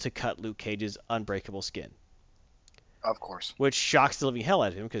actually able to cut Luke Cage's unbreakable skin. Of course. Which shocks the living hell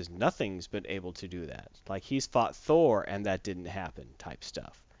out of him, because nothing's been able to do that. Like, he's fought Thor and that didn't happen type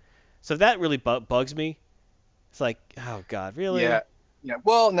stuff. So that really bugs me. It's like, oh god, really? Yeah.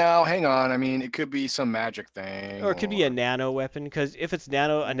 Well, now hang on. I mean, it could be some magic thing, Or it could be a nano weapon, because if it's a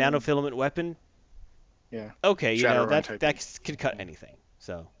nanofilament weapon, yeah. Okay, Shadowrun that can cut anything.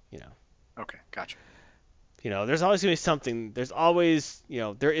 So, Okay, gotcha. There's always going to be something. There's always,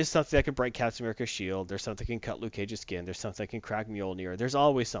 there is something that can break Captain America's shield. There's something that can cut Luke Cage's skin. There's something that can crack Mjolnir. There's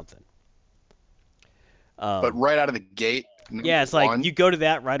always something. But right out of the gate. Yeah, it's like you go to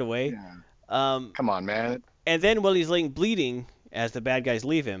that right away. Yeah. Come on, man. And then while he's laying bleeding, as the bad guys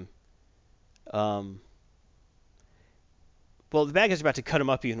leave him, well, the bad guys are about to cut him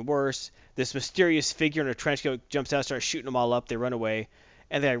up even worse. This mysterious figure in a trench coat jumps out, starts shooting them all up. They run away,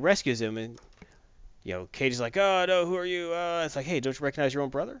 and then rescues him. And Cage is like, "Oh no, who are you?" It's like, "Hey, don't you recognize your own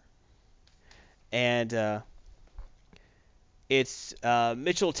brother?" And it's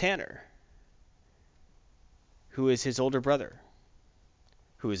Mitchell Tanner, who is his older brother,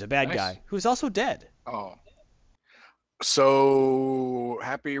 who is a bad guy, who is also dead. Oh. So,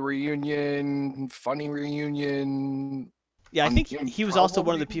 happy reunion, funny reunion. Yeah, I think he was also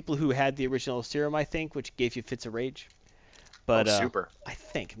one of the people who had the original serum, I think, which gave you fits of rage. But super. I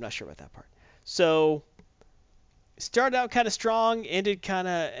think, I'm not sure about that part. So, started out kind of strong, ended kind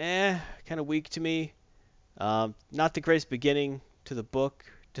of weak to me. Not the greatest beginning to the book.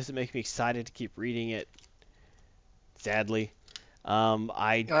 Doesn't make me excited to keep reading it. Sadly.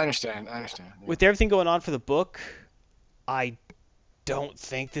 I understand. Yeah. With everything going on for the book, I don't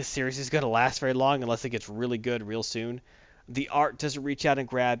think this series is going to last very long unless it gets really good real soon. The art doesn't reach out and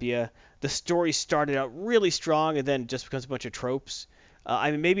grab you. The story started out really strong and then just becomes a bunch of tropes.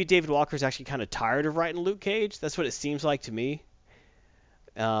 I mean, maybe David Walker's actually kind of tired of writing Luke Cage. That's what it seems like to me.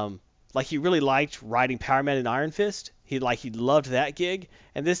 Like he really liked writing Power Man and Iron Fist. He loved that gig.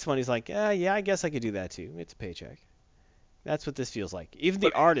 And this one, he's like, yeah, I guess I could do that too. It's a paycheck. That's what this feels like. Even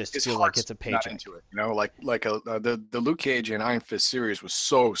the artist feels like it's a paycheck. Not into it, the Luke Cage and Iron Fist series was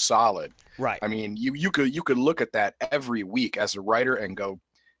so solid. Right. I mean, you could look at that every week as a writer and go,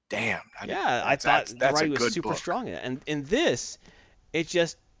 damn. I thought the writing was super book. strong in it. And in this, it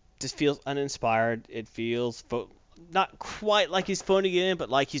just feels uninspired. It feels not quite like he's phoning it in, but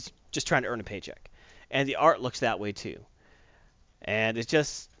like he's just trying to earn a paycheck. And the art looks that way too. And it's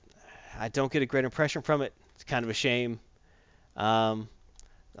just, I don't get a great impression from it. It's kind of a shame. I'm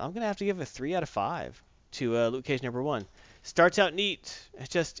going to have to give it a 3 out of 5 to Luke Cage #1. Starts out neat. It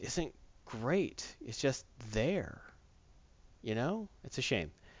just isn't great. It's just there. It's a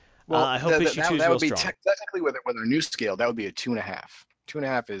shame. Well, I hope issues that would be strong. Technically with our new scale, that would be a 2.5.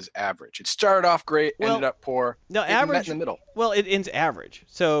 2.5 is average. It started off great, ended up poor. No, average in the middle. Well, it ends average.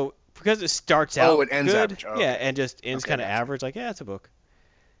 So because it starts out it ends good, average. Okay. Yeah, and just ends kind of average. Like, it's a book.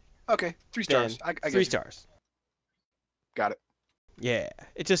 Okay, 3 stars. I 3 stars. Got it. Yeah,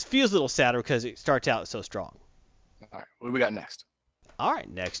 it just feels a little sadder because it starts out so strong. All right, what do we got next? All right,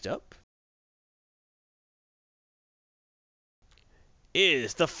 next up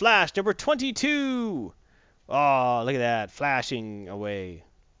is The Flash number 22. Oh, look at that, flashing away.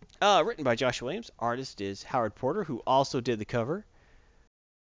 Written by Josh Williams. Artist is Howard Porter, who also did the cover.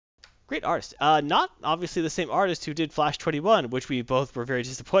 Great artist. Not obviously the same artist who did Flash 21, which we both were very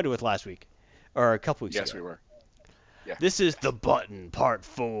disappointed with last week, or a couple weeks ago. Yes, we were. Yeah. This is The Button, Part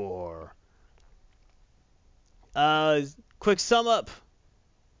 4. Quick sum up.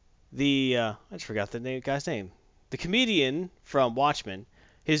 I just forgot the guy's name. The comedian from Watchmen.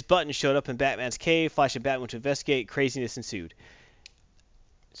 His Button showed up in Batman's cave. Flash and Batman went to investigate. Craziness ensued.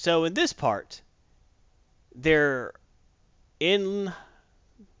 So in this part, they're in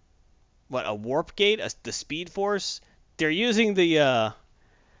a warp gate, the Speed Force. They're using the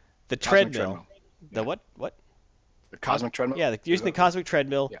treadmill. The what? The cosmic treadmill. Yeah, using the cosmic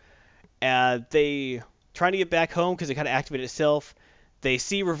treadmill. Yeah. They trying to get back home because it kind of activated itself. They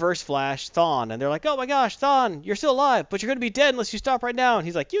see Reverse Flash, Thawne, and they're like, "Oh my gosh, Thawne, you're still alive, but you're going to be dead unless you stop right now." And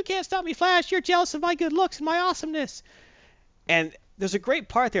he's like, "You can't stop me, Flash. You're jealous of my good looks and my awesomeness." And there's a great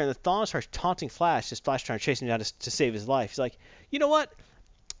part there, and the Thawne starts taunting Flash as Flash trying to chase him down to save his life. He's like, "You know what?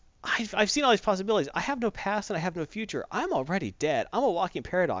 I've seen all these possibilities. I have no past and I have no future. I'm already dead. I'm a walking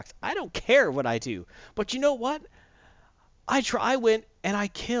paradox. I don't care what I do. But you know what? I went and I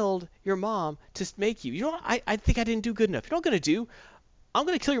killed your mom to make you. You know what? I think I didn't do good enough. You know what I'm going to do? I'm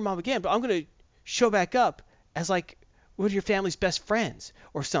going to kill your mom again, but I'm going to show back up as like one of your family's best friends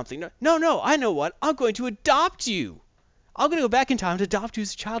or something. No, I know what. I'm going to adopt you. I'm going to go back in time to adopt you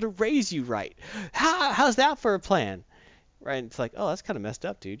as a child and raise you right. How's that for a plan?" Right? And it's like, oh, that's kind of messed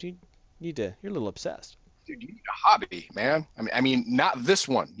up, dude. You're a little obsessed. Dude, you need a hobby, man. I mean, not this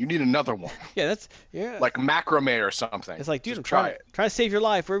one. You need another one. Yeah, like macrame or something. It's like, dude, I'm trying to save your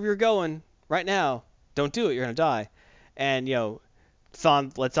life wherever you're going right now. Don't do it. You're gonna die. And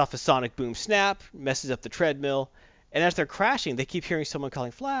Thawne lets off a sonic boom snap, messes up the treadmill, and as they're crashing, they keep hearing someone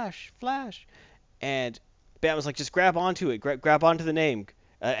calling Flash, Flash, and Batman's like, just grab onto it, grab onto the name,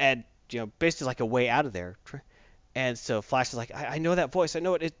 and basically like a way out of there. And so Flash is like, I know that voice. I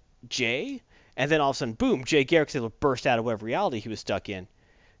know it. It's Jay. And then all of a sudden, boom, Jay Garrick's able to burst out of whatever reality he was stuck in,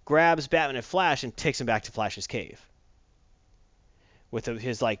 grabs Batman and Flash and takes him back to Flash's cave. With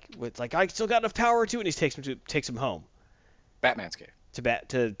I still got enough power to, and he takes him home. Batman's cave. To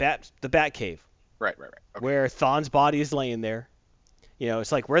the Bat Cave. Right. Okay. Where Thawne's body is laying there.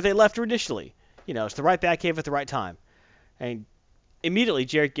 It's like where they left her initially. It's the right Bat Cave at the right time. And immediately,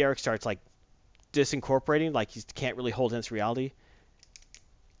 Jared Garrick starts like disincorporating, like he can't really hold in this reality.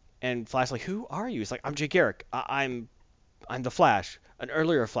 And Flash's like, "Who are you?" He's like, "I'm Jay Garrick. I'm the Flash, an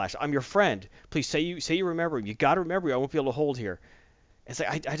earlier Flash. I'm your friend. Please say you remember me. You got to remember me. I won't be able to hold here." It's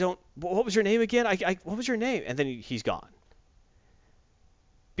like, I don't. What was your name again? What was your name? And then he's gone.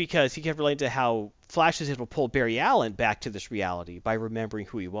 Because he kept relating to how Flash was able to pull Barry Allen back to this reality by remembering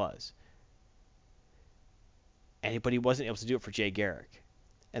who he was. But he wasn't able to do it for Jay Garrick.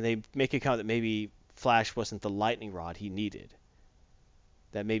 And they make a comment that maybe Flash wasn't the lightning rod he needed.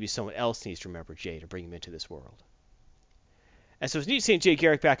 That maybe someone else needs to remember Jay to bring him into this world. And so it's neat seeing Jay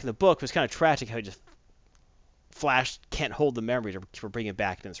Garrick back in the book. It was kind of tragic how Flash can't hold the memory to bring him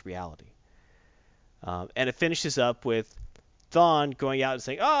back into this reality. And it finishes up with Thawne going out and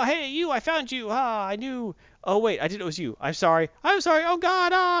saying, "Oh, hey, you, I found you. Ah, I knew. Oh, wait, I didn't know it was you. I'm sorry. Oh,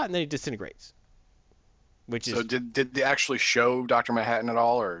 God, ah." And then he disintegrates. So did they actually show Dr. Manhattan at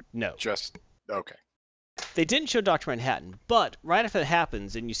all, or no? Just okay. They didn't show Dr. Manhattan, but right after that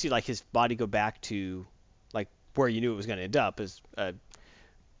happens, and you see like his body go back to like where you knew it was going to end up, as a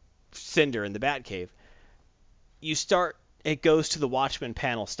cinder in the Batcave. It goes to the Watchmen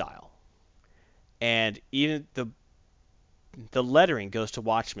panel style, and even the lettering goes to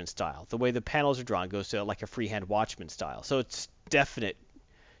Watchmen style. The way the panels are drawn goes to like a freehand Watchmen style. So it's definite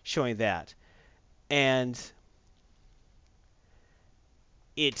showing that. And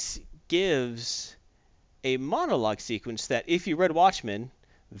it gives a monologue sequence that, if you read Watchmen,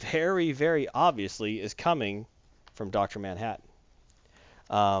 very, very obviously is coming from Dr. Manhattan.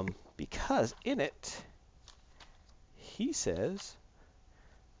 Because in it, he says,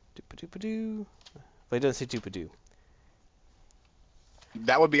 doo-pa-doo-pa-doo. But he doesn't say doo-pa-doo.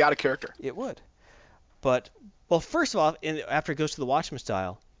 That would be out of character. It would. But, well, first of all, after it goes to the Watchmen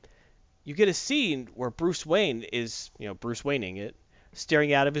style, you get a scene where Bruce Wayne is, Bruce Wayning it,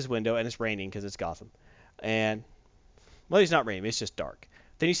 staring out of his window, and it's raining because it's Gotham. And, well, he's not raining, it's just dark.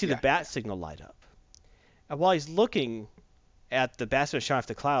 Then you see the bat signal light up. And while he's looking at the bat signal shine off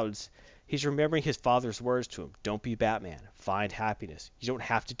the clouds, He's remembering his father's words to him. Don't be Batman. Find happiness. You don't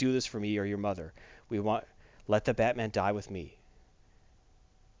have to do this for me or your mother. Let the Batman die with me.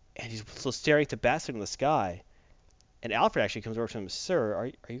 And he's still staring at the bat signal in the sky. And Alfred actually comes over to him, Sir, are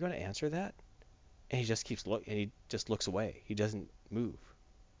you going to answer that? And he just looks away. He doesn't move.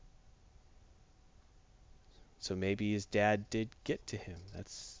 So maybe his dad did get to him.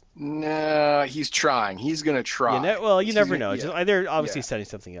 No, he's trying. He's gonna try. You never know. They're obviously setting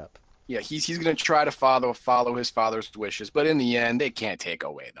something up. Yeah, he's gonna try to follow his father's wishes, but in the end, they can't take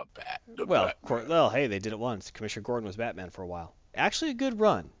away the bat. Well, hey, they did it once. Commissioner Gordon was Batman for a while. Actually, a good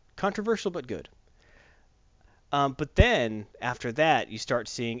run. Controversial, but good. But then, after that, you start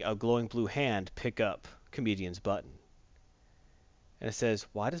seeing a glowing blue hand pick up Comedian's button. And it says,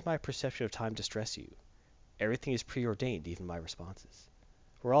 why does my perception of time distress you? Everything is preordained, even my responses.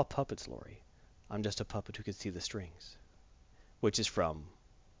 We're all puppets, Laurie. I'm just a puppet who can see the strings. Which is from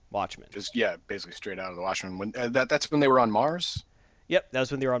Watchmen. Basically straight out of the Watchmen. That's when they were on Mars? Yep, that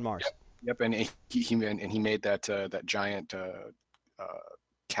was when they were on Mars. Yep, and he made that giant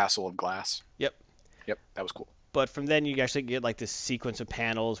castle of glass. Yep, that was cool. But from then you actually get like this sequence of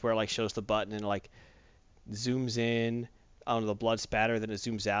panels where it like shows the button and like zooms in on the blood spatter, then it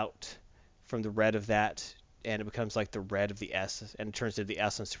zooms out from the red of that, and it becomes like the red of the S, and it turns into the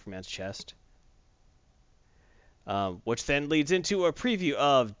S on Superman's chest. Which then leads into a preview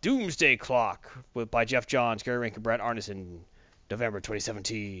of Doomsday Clock by Jeff Johns, Gary Rankin, Brett Arneson, November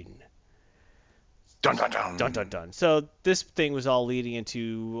 2017. Dun dun dun. Dun dun dun. So this thing was all leading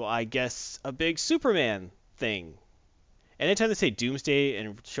into, I guess, a big Superman thing. And anytime they say Doomsday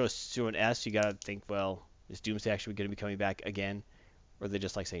and show an S, you gotta think, well, is Doomsday actually going to be coming back again, or are they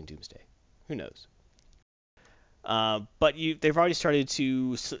just like saying Doomsday? Who knows? But they've already started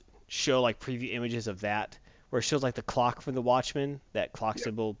to show like preview images of that, where it shows like the clock from the Watchmen, that clock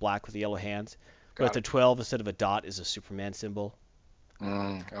symbol, black with the yellow hands. But the 12 instead of a dot is a Superman symbol.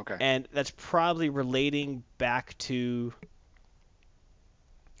 Okay. And that's probably relating back to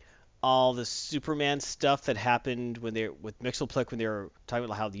all the Superman stuff that happened with Mxyzptlk when they were talking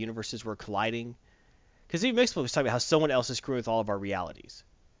about how the universes were colliding. Because even Mxyzptlk was talking about how someone else is screwing with all of our realities.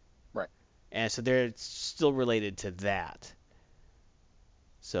 Right. And so they're still related to that.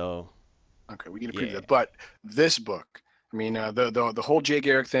 So. Okay, we need to preview that. But this book, I mean, the whole Jay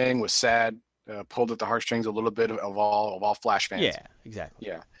Garrick thing was sad. Pulled at the heartstrings a little bit of all Flash fans. Yeah, exactly.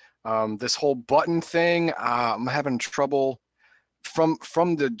 Yeah. This whole button thing, I'm having trouble. From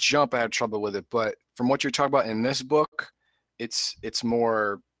the jump, I had trouble with it. But from what you're talking about in this book, it's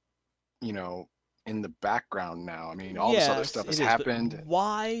more, in the background now. I mean, all this other stuff has happened.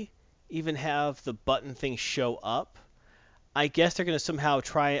 Why even have the button thing show up? I guess they're going to somehow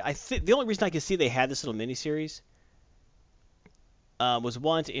try. The only reason I can see they had this little miniseries was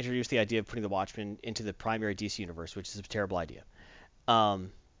one, to introduce the idea of putting the Watchmen into the primary DC universe, which is a terrible idea.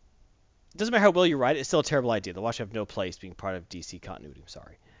 It doesn't matter how well you write it, it's still a terrible idea. The Watchmen have no place being part of DC continuity. I'm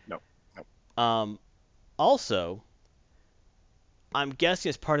sorry. No. Also, I'm guessing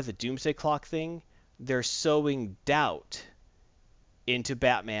as part of the Doomsday Clock thing, they're sowing doubt into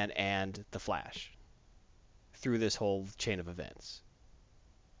Batman and the Flash through this whole chain of events.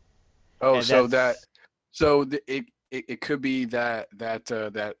 Oh, and it could be that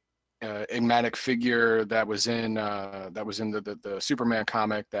enigmatic figure that was in the Superman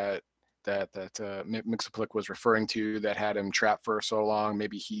comic that Mxyzptlk was referring to, that had him trapped for so long.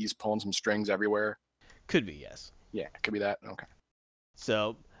 Maybe he's pulling some strings everywhere. Could be, yes. Yeah, it could be that. Okay.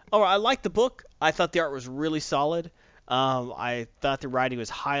 So, I liked the book. I thought the art was really solid. I thought the writing was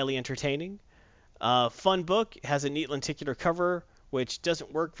highly entertaining. Fun book. Has a neat lenticular cover, which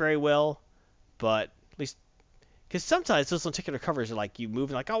doesn't work very well, but at least because sometimes those lenticular covers are like you move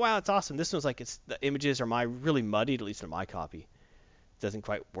and like, oh wow, it's awesome. This one's like the images are really muddied, at least in my copy. It doesn't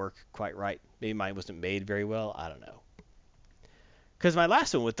quite work quite right. Maybe mine wasn't made very well. I don't know. Because my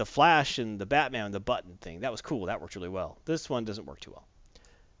last one with the Flash and the Batman and the button thing, that was cool. That worked really well. This one doesn't work too well.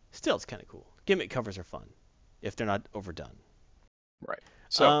 Still, it's kind of cool. Gimmick covers are fun if they're not overdone. Right.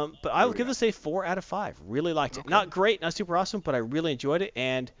 So, but I would give this a 4 out of 5. Really liked it. Okay. Not great, not super awesome, but I really enjoyed it,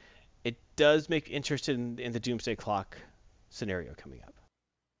 and it does make me interested in the Doomsday Clock scenario coming up.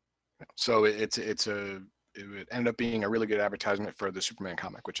 So it would end up being a really good advertisement for the Superman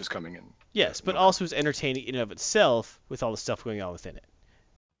comic, which is coming in. Yes, but also it's entertaining in and of itself with all the stuff going on within it.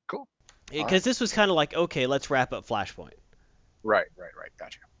 Cool. Because this was kind of like, okay, let's wrap up Flashpoint. Right.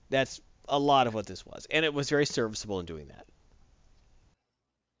 Gotcha. That's a lot of what this was, and it was very serviceable in doing that.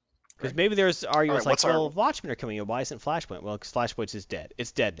 Because maybe there's arguments Watchmen are coming in. Why isn't Flashpoint? Well, because Flashpoint is dead.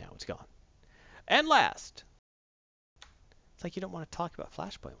 It's dead now. It's gone. And last, It's like you don't want to talk about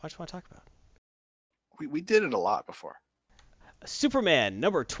Flashpoint. What do you want to talk about? We did it a lot before. Superman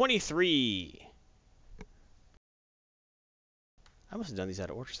number 23. I must have done these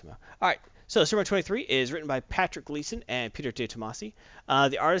out of order somehow. All right, so Superman 23 is written by Patrick Gleason and Peter De Tomasi.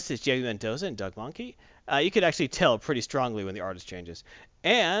 The artist is J.B. Mendoza and Doug Mahnke. You could actually tell pretty strongly when the artist changes.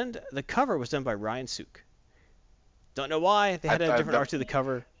 And the cover was done by Ryan Sook. Don't know why they had to have different art to the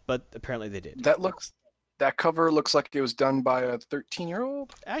cover, but apparently they did. That cover looks like it was done by a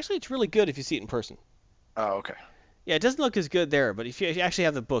 13-year-old. Actually, it's really good if you see it in person. Oh, okay. Yeah, it doesn't look as good there, but if you actually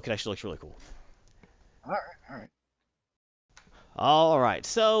have the book, it actually looks really cool. All right. All right.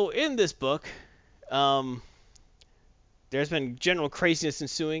 So in this book, there's been general craziness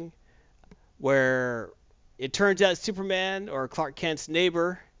ensuing, where it turns out Superman, or Clark Kent's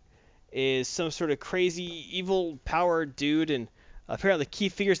neighbor, is some sort of crazy, evil power dude, and apparently key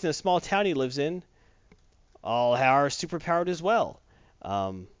figures in the small town he lives in all are superpowered as well.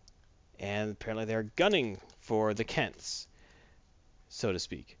 And apparently they're gunning for the Kents, so to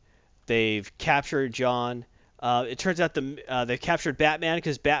speak. They've captured John. It turns out they've captured Batman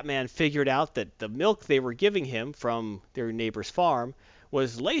because Batman figured out that the milk they were giving him from their neighbor's farm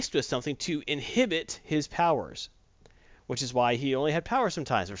was laced with something to inhibit his powers, which is why he only had powers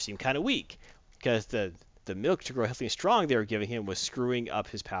sometimes or seemed kind of weak, because the milk to grow healthy and strong they were giving him was screwing up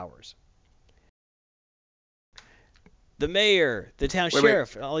his powers. The mayor, the town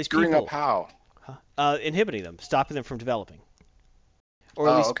sheriff, all these screwing people. Screwing up how? Inhibiting them, stopping them from developing. Or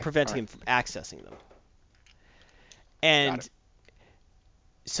at least preventing him from accessing them. And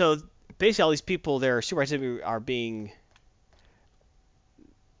so basically all these people, their superheroes are being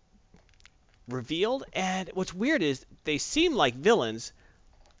revealed. And what's weird is they seem like villains,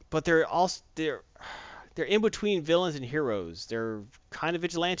 but they're in between villains and heroes. They're kind of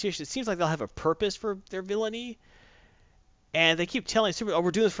vigilante-ish. It seems like they'll have a purpose for their villainy. And they keep telling Superman, "Oh,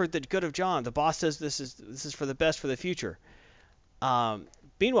 we're doing this for the good of John. The boss says this is for the best for the future."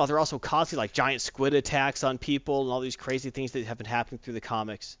 Meanwhile, they're also constantly like giant squid attacks on people and all these crazy things that have been happening through the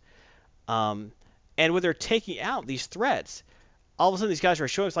comics. And when they're taking out these threats, all of a sudden these guys are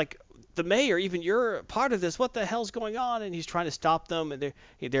showing us like, the mayor, even you're part of this. What the hell's going on? And he's trying to stop them, and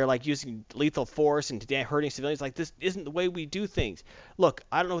they're like using lethal force and hurting civilians. Like, this isn't the way we do things. Look,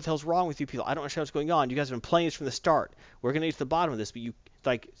 I don't know what the hell's wrong with you people. I don't understand what's going on. You guys have been playing this from the start. We're gonna get to the bottom of this. But you,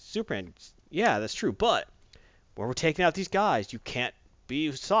 like, Superman, yeah, that's true. But when we're taking out these guys, you can't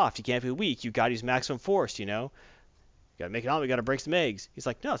be soft. You can't be weak. You gotta use maximum force. You know, you gotta make it on. We gotta break some eggs. He's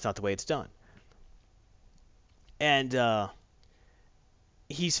like, no, it's not the way it's done. And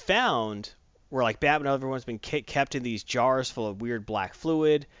he's found where like Batman and everyone's been kept in these jars full of weird black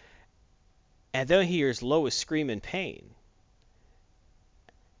fluid, and then he hears Lois scream in pain.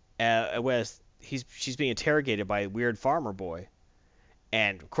 Whereas she's being interrogated by a weird farmer boy,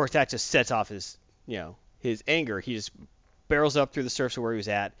 and of course that just sets off his anger. He just barrels up through the surface of where he was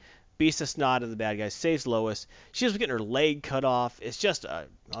at, beats the snot of the bad guys, saves Lois. She was getting her leg cut off. It's just a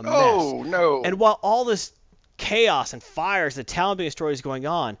mess. Oh no! And while all this chaos and fires, the town being destroyed is going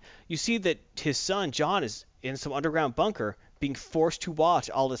on, you see that his son John is in some underground bunker being forced to watch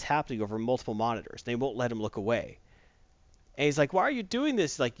all this happening over multiple monitors. They won't let him look away. And he's like, why are you doing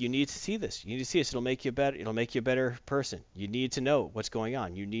this? Like, you need to see this. You need to see this. It'll make you better. It'll make you a better person. You need to know what's going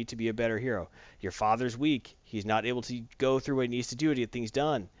on. You need to be a better hero. Your father's weak. He's not able to go through what he needs to do to get things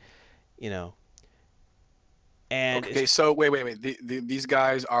done. And okay, so wait. These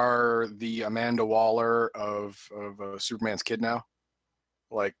guys are the Amanda Waller of Superman's kid now,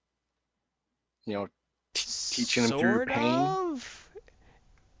 like, teaching him through pain.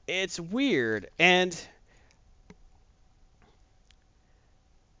 It's weird, and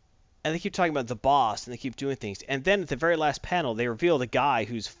they keep talking about the boss, and they keep doing things, and then at the very last panel, they reveal the guy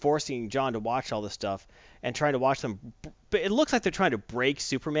who's forcing John to watch all this stuff and trying to watch them. But it looks like they're trying to break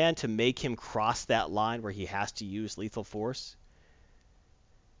Superman to make him cross that line where he has to use lethal force.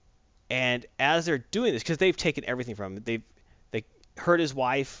 And as they're doing this, because they've taken everything from him, they hurt his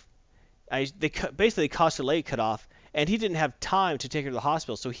wife. They basically caused her leg cut off, and he didn't have time to take her to the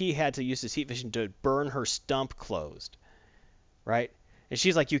hospital, so he had to use his heat vision to burn her stump closed, right? And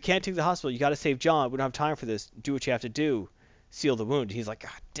she's like, you can't take the hospital. You got to save John. We don't have time for this. Do what you have to do. Seal the wound. And he's like,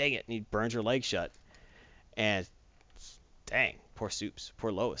 God dang it. And he burns her leg shut. And dang, poor Soups.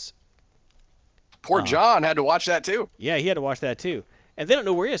 Poor Lois. Poor John had to watch that too. Yeah, he had to watch that too. And they don't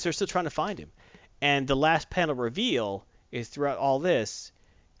know where he is. They're still trying to find him. And the last panel reveal is throughout all this,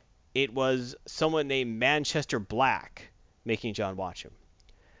 it was someone named Manchester Black making John watch him.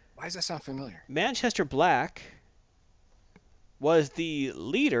 Why does that sound familiar? Manchester Black was the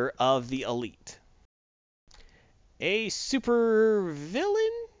leader of the Elite. a super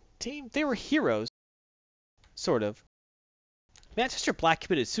villain team. They were heroes, sort of. Manchester Black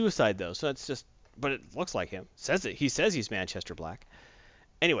committed suicide though, so that's just. But it looks like him. Says it. He says he's Manchester Black.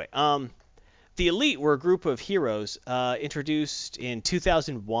 Anyway, the Elite were a group of heroes introduced in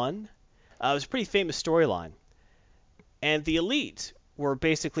 2001. It was a pretty famous storyline. And the Elite were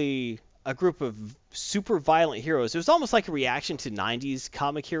basically a group of super violent heroes. It was almost like a reaction to 90s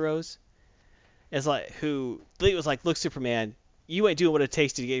comic heroes. It's like the Elite was like, look, Superman, you ain't doing what it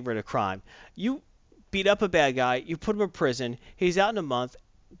takes to get rid of crime. You beat up a bad guy, you put him in prison, he's out in a month,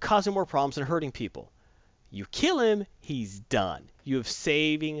 causing more problems and hurting people. You kill him, he's done. You have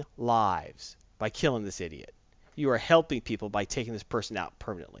saving lives by killing this idiot. You are helping people by taking this person out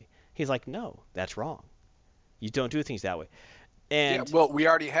permanently. He's like, no, that's wrong. You don't do things that way. And yeah, well, we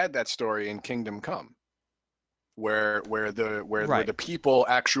already had that story in Kingdom Come, where the people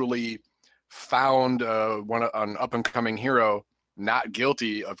actually found an up and coming hero not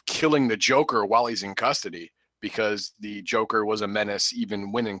guilty of killing the Joker while he's in custody because the Joker was a menace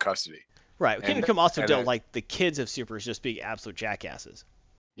even when in custody. Right. Kingdom Come also dealt like the kids of supers just being absolute jackasses.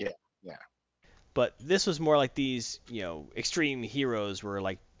 Yeah. But this was more like these, extreme heroes were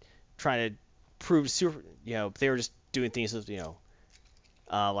like trying to prove super, they were just doing things,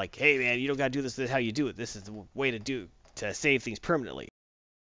 like, hey man, you don't gotta do this. This is how you do it. This is the way to save things permanently.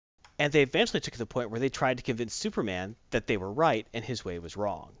 And they eventually took to the point where they tried to convince Superman that they were right and his way was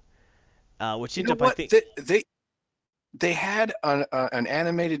wrong. Which ended up, I think, they had an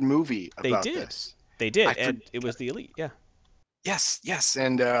animated movie about this. They did, and it was the Elite. Yeah. Yes,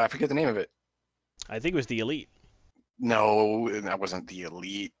 and I forget the name of it. I think it was the Elite. No, that wasn't the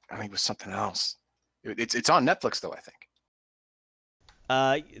Elite. I think it was something else. It's on Netflix though, I think.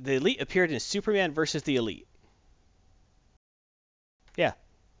 The Elite appeared in Superman versus the Elite. Yeah,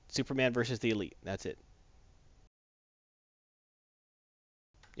 Superman versus the Elite. That's it.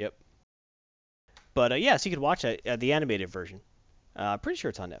 Yep. But so you could watch the animated version. I'm pretty sure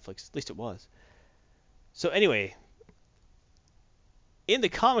it's on Netflix. At least it was. So anyway, in the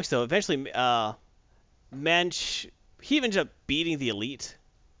comics though, eventually, he ended up beating the Elite.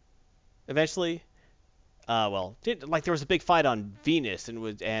 Eventually, there was a big fight on Venus,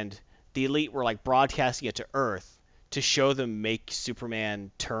 and the Elite were like broadcasting it to Earth to show them make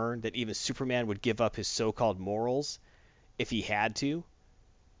Superman turn. That even Superman would give up his so-called morals if he had to.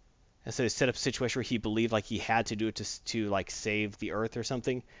 And so they set up a situation where he believed like he had to do it to like save the Earth or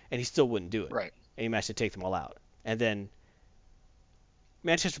something, and he still wouldn't do it. Right. And he managed to take them all out. And then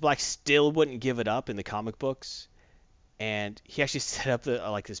Manchester Black still wouldn't give it up in the comic books, and he actually set up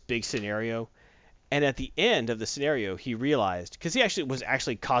this big scenario. And at the end of the scenario, he realized, because he actually was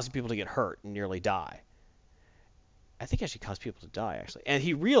causing people to get hurt and nearly die. I think he actually caused people to die, actually. And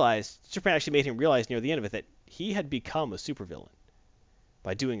he realized, Superman actually made him realize near the end of it that he had become a supervillain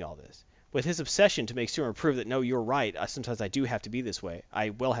by doing all this. With his obsession to make Superman prove that, no, you're right, sometimes I do have to be this way.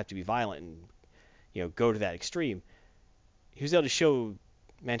 I will have to be violent and, go to that extreme. He was able to show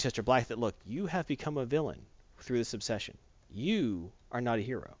Manchester Black that, look, you have become a villain through this obsession. You are not a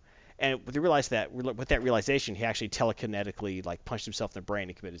hero. And with that realization, he actually telekinetically punched himself in the brain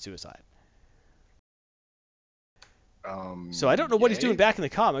and committed suicide. So I don't know what he's doing back in the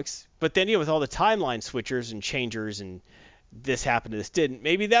comics, but then with all the timeline switchers and changers and this happened and this didn't,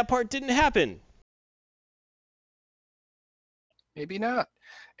 maybe that part didn't happen. Maybe not.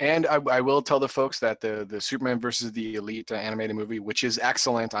 And I will tell the folks that the Superman versus the Elite animated movie, which is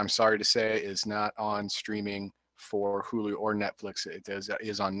excellent, I'm sorry to say, is not on streaming for Hulu or Netflix. It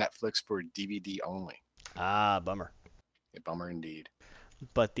is on Netflix for DVD only. Ah, bummer. A bummer indeed.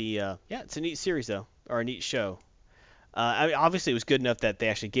 But it's a neat series though, or a neat show. Obviously it was good enough that they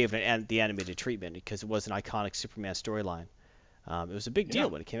actually gave it the animated treatment because it was an iconic Superman storyline. It was a big deal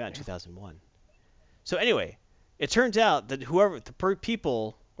when it came out in 2001. So anyway, it turns out that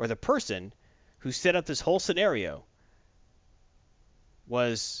the person who set up this whole scenario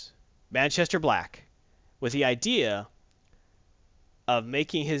was Manchester Black, with the idea of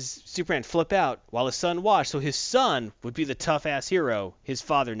making his Superman flip out while his son watched, so his son would be the tough-ass hero his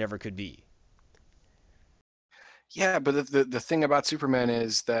father never could be. Yeah, but the thing about Superman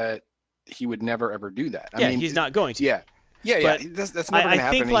is that he would never, ever do that. I mean, he's not going to. Yeah. That's never going to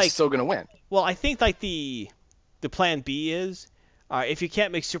happen, and he's still going to win. Well, I think the plan B is, if you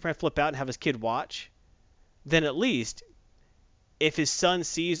can't make Superman flip out and have his kid watch, then at least if his son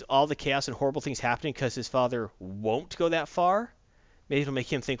sees all the chaos and horrible things happening because his father won't go that far, maybe it'll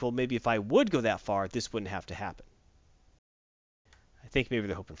make him think, well, maybe if I would go that far, this wouldn't have to happen. I think maybe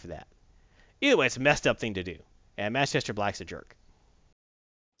they're hoping for that. Either way, it's a messed up thing to do. And Manchester Black's a jerk.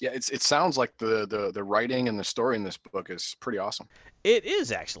 Yeah, it sounds like the writing and the story in this book is pretty awesome. It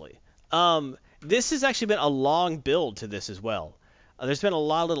is actually. This has actually been a long build to this as well. There's been a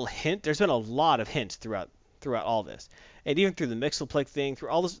lot of little hint. There's been a lot of hints throughout all this, and even through the Mixelplick thing, through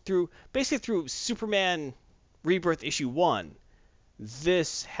all this, basically through Superman Rebirth issue 1.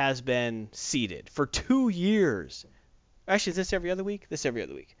 This has been seeded for 2 years. Actually, is this every other week? This is every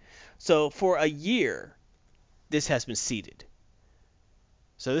other week. So for a year, this has been seeded.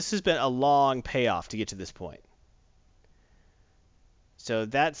 So this has been a long payoff to get to this point. So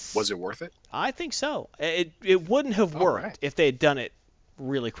that's... Was it worth it? I think so. It wouldn't have worked if they had done it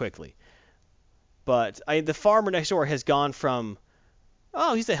really quickly. But the farmer next door has gone from,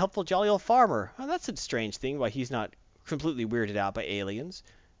 oh, he's a helpful, jolly old farmer. Oh, that's a strange thing, why he's not completely weirded out by aliens.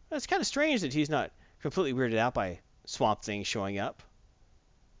 It's kind of strange that he's not completely weirded out by Swamp Thing showing up.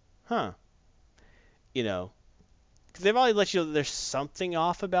 Huh. You know, 'cause they've already let you know that there's something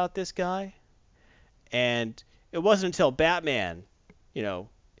off about this guy. And it wasn't until Batman,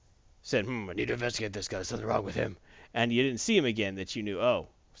 said, I need to investigate this guy. There's something wrong with him. And you didn't see him again that you knew, oh,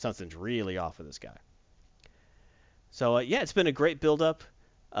 something's really off with this guy. So, yeah, it's been a great build-up.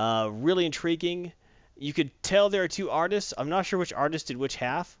 Really intriguing. You could tell there are two artists. I'm not sure which artist did which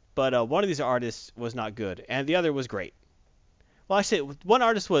half, but one of these artists was not good, and the other was great. Well, I say one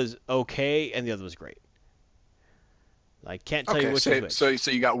artist was okay, and the other was great. I can't tell you which is which. So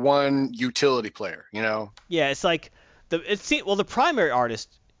you got one utility player, Yeah, it's like the primary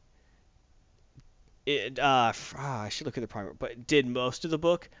artist. I should look at the primary, but did most of the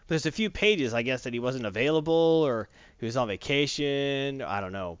book. But there's a few pages, I guess, that he wasn't available or he was on vacation. I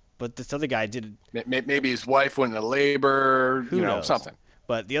don't know. But this other guy did. Maybe his wife went into labor. Who knows? Something.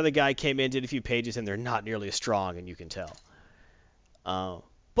 But the other guy came in, did a few pages, and they're not nearly as strong, and you can tell.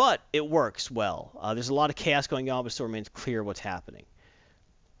 But it works well. There's a lot of chaos going on, but it still remains clear what's happening.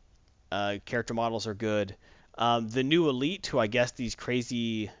 Character models are good. The new elite, who I guess these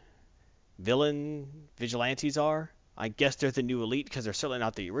crazy vigilantes are, I guess they're the new elite because they're certainly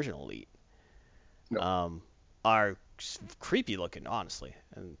not the original elite. No. Are creepy looking, honestly,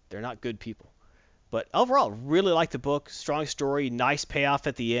 and they're not good people. But overall, really like the book. Strong story, nice payoff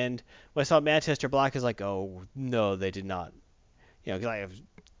at the end. When I saw Manchester Black, I was like, oh no, they did not. Because I was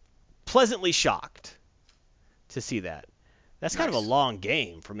pleasantly shocked to see that. That's kind of a long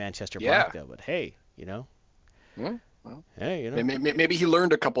game for Manchester Black, though. But hey, Yeah, well, hey, maybe he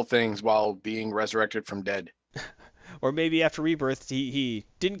learned a couple things while being resurrected from dead. Or maybe after Rebirth, he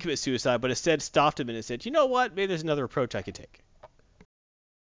didn't commit suicide, but instead stopped him and said, you know what? Maybe there's another approach I could take.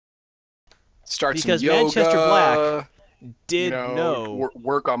 Start because some yoga, Manchester Black did know.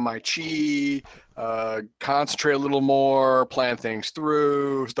 Work on my chi, concentrate a little more, plan things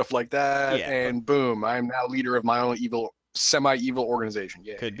through, stuff like that, and boom, I'm now leader of my own semi-evil organization.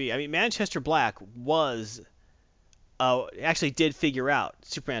 Yeah. Could be. I mean, Manchester Black was actually did figure out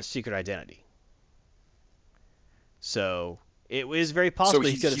Superman's secret identity. So it was very possible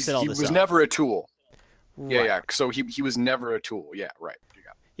he could have set all this up. He was never a tool. Right. Yeah. So he was never a tool. Yeah, right.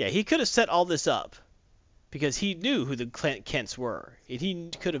 Yeah, he could have set all this up because he knew who the Kents were.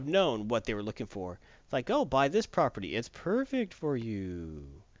 He could have known what they were looking for. It's like, oh, buy this property. It's perfect for you.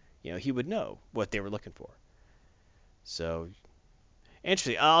 He would know what they were looking for. So,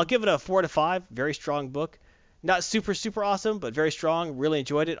 interesting. I'll give it a 4 out of 5. Very strong book. Not super, super awesome, but very strong. Really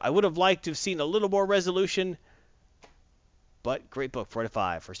enjoyed it. I would have liked to have seen a little more resolution, but great book. 4 out of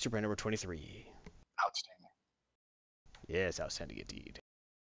 5 for Superman number 23. Outstanding. Yes, outstanding indeed.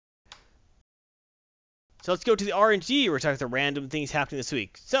 So let's go to the RNG. We're talking about the random things happening this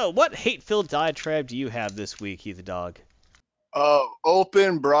week. So what hate-filled diatribe do you have this week, Heath the Dog? Oh,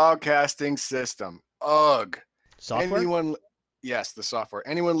 Open Broadcasting System. UGH. Software? Yes, the software.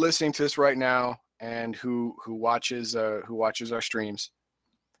 Anyone listening to this right now and who watches our streams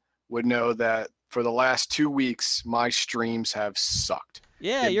would know that for the last 2 weeks my streams have sucked.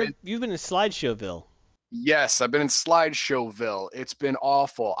 Yeah, you've been in Slideshowville. Yes, I've been in Slideshowville. It's been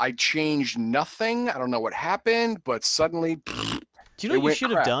awful. I changed nothing. I don't know what happened, but suddenly, do you know what you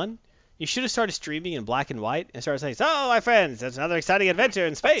should have done? You should have started streaming in black and white and started saying, "So, my friends, it's another exciting adventure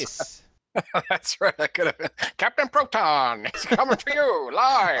in space." That's right. I could have. Captain Proton is coming to you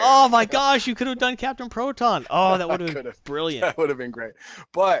live. Oh my gosh, you could have done Captain Proton. Oh, that would have been brilliant. That would have been great.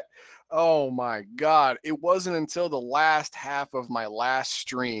 But oh my God, it wasn't until the last half of my last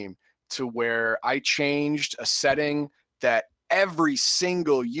stream to where I changed a setting that every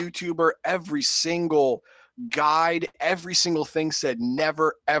single YouTuber, every single guide, every single thing said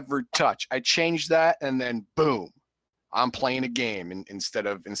never ever touch. I changed that, and then boom, I'm playing a game instead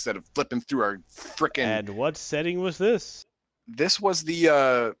of flipping through our frickin'. And what setting was this? This was the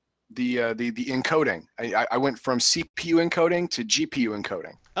encoding. I went from CPU encoding to GPU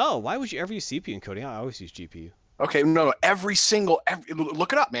encoding. Oh, why would you ever use CPU encoding? I always use GPU. Okay, no, every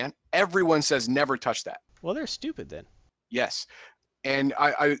look it up, man. Everyone says never touch that. Well, they're stupid then. Yes. And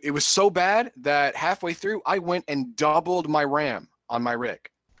it was so bad that halfway through I went and doubled my RAM on my rig.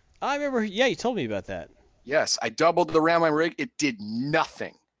 I remember, yeah, you told me about that. Yes, I doubled the RAM on my rig. It did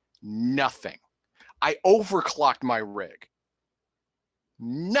nothing. Nothing. I overclocked my rig.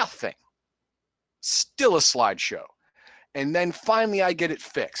 Nothing. Still a slideshow. And then finally I get it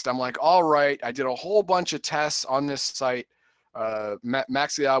fixed. I'm like, all right. I did a whole bunch of tests on this site.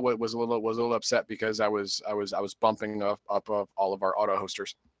 Maxia was a little upset because I was bumping up all of our auto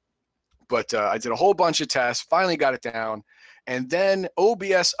hosters. But I did a whole bunch of tests, finally got it down. And then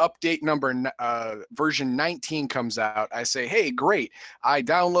OBS update version 19 comes out. I say, hey, great. I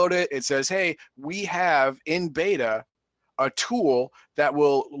download it. It says, hey, we have in beta a tool that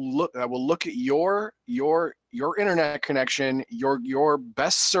will look at your internet connection, your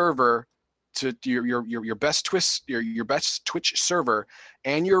best server to your best Twitch server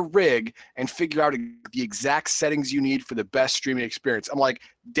and your rig, and figure out the exact settings you need for the best streaming experience. I'm like,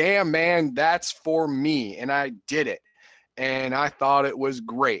 damn, man, that's for me. And I did it. And I thought it was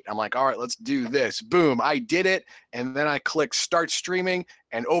great. I'm like, all right, let's do this. Boom, I did it. And then I clicked start streaming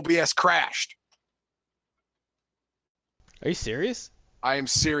and OBS crashed. Are you serious? I am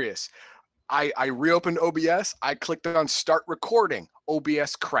serious. I reopened OBS. I clicked on start recording.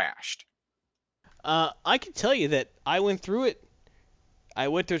 OBS crashed. I can tell you that I went through it. I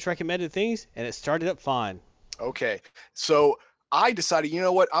went through its recommended things, and it started up fine. Okay, so I decided, you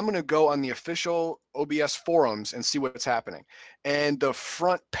know what? I'm going to go on the official OBS forums and see what's happening. And the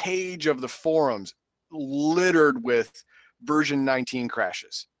front page of the forums littered with version 19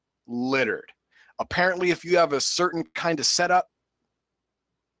 crashes. Littered. Apparently, if you have a certain kind of setup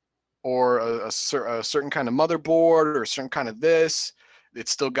or a certain kind of motherboard or a certain kind of this,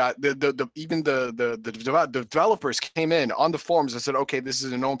 it's still got the developers came in on the forums and said, okay, this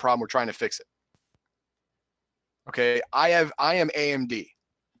is a known problem. We're trying to fix it. Okay, I am AMD.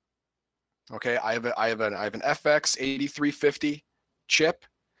 Okay, I have an FX 8350 chip.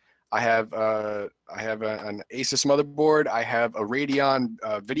 I have an Asus motherboard. I have a Radeon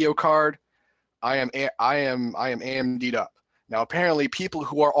video card. I am AMD'd up. Now apparently people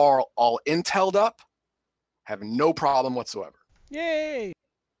who are all Intel'd up have no problem whatsoever. Yay!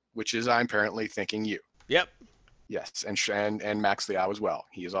 Which is, I'm apparently thinking you. Yep. Yes, and Max Liao as well.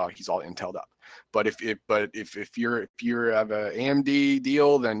 He's all Intel'd up. But if you have a AMD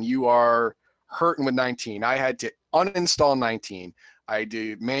deal, then you are hurting with 19. I had to uninstall 19. I had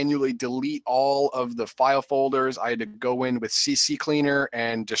to manually delete all of the file folders. I had to go in with CC Cleaner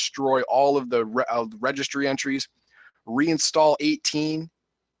and destroy all of the registry entries, reinstall 18,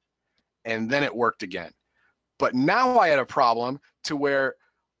 and then it worked again. But now I had a problem to where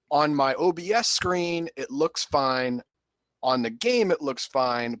on my OBS screen it looks fine, on the game it looks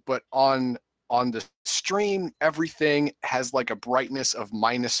fine, but on the stream everything has like a brightness of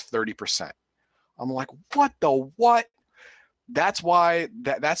minus 30%. I'm like, what the what? That's why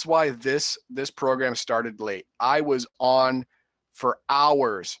this program started late. I was on for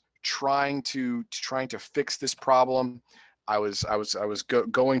hours trying to fix this problem. I was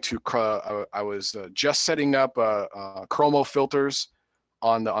just setting up chromo filters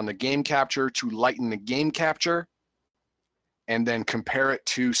on the game capture to lighten the game capture, and then compare it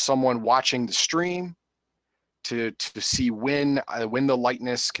to someone watching the stream to see when the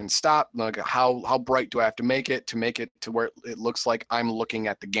lightness can stop. Like how bright do I have to make it to where it looks like I'm looking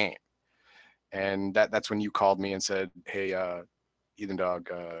at the game. And that's when you called me and said, hey, Heathen Dog,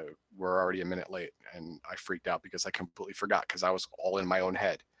 we're already a minute late. And I freaked out because I completely forgot because I was all in my own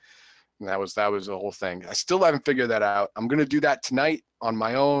head. And that was the whole thing. I still haven't figured that out. I'm gonna do that tonight on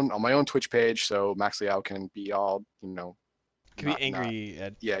my own Twitch page, so Max Liao can be all, Can be angry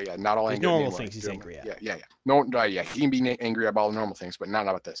at not all angry. Normal things he's angry at. Yeah. He can be angry about all the normal things, but not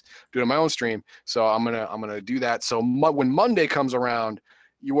about this. Do it on my own stream. So I'm gonna do that. So when Monday comes around,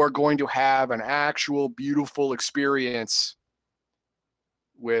 you are going to have an actual beautiful experience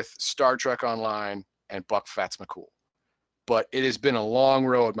with Star Trek Online and Buck Fats McCool. But it has been a long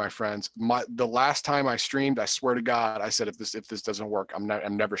road, my friends. The last time I streamed, I swear to God, I said if this doesn't work, I'm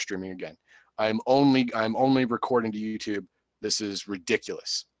never streaming again. I'm only recording to YouTube. This is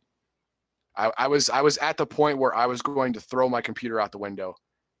ridiculous. I was at the point where I was going to throw my computer out the window.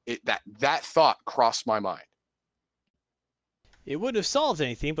 That thought crossed my mind. It wouldn't have solved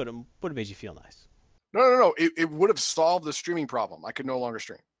anything, but it would have made you feel nice. No. It would have solved the streaming problem. I could no longer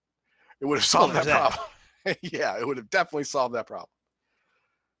stream. It would have solved that problem. Yeah, it would have definitely solved that problem.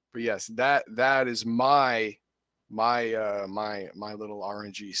 But yes, that is my little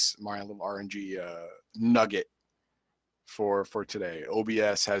RNG nugget for today.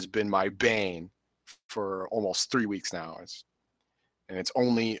 OBS has been my bane for almost 3 weeks now. It's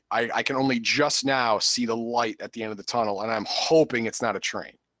only I can only just now see the light at the end of the tunnel, and I'm hoping it's not a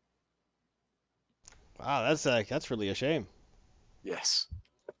train. Wow, that's really a shame. Yes.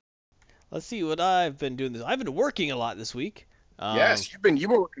 Let's see what I've been doing. I've been working a lot this week. Yes, you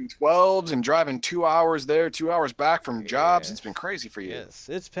were working 12s and driving 2 hours there, 2 hours back from jobs. Yes. It's been crazy for you. Yes,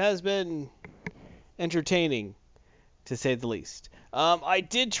 it has been entertaining, to say the least. I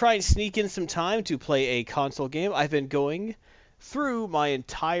did try and sneak in some time to play a console game. I've been going through my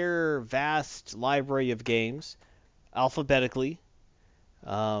entire vast library of games alphabetically.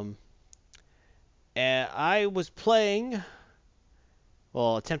 And I was playing,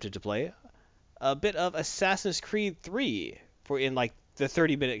 well, attempted to play, a bit of Assassin's Creed 3 in like the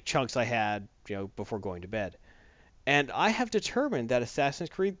 30-minute chunks I had, before going to bed. And I have determined that Assassin's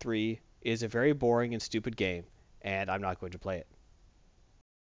Creed 3 is a very boring and stupid game, and I'm not going to play it.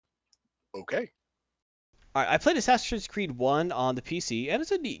 Okay. All right, I played Assassin's Creed 1 on the PC, and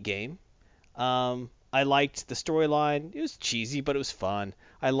it's a neat game. I liked the storyline. It was cheesy, but it was fun.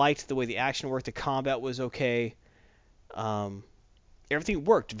 I liked the way the action worked. The combat was okay. Everything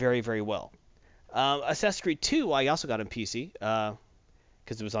worked very, very well. Assassin's Creed 2, I also got on PC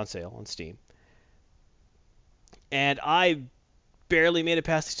because it was on sale on Steam. And I barely made it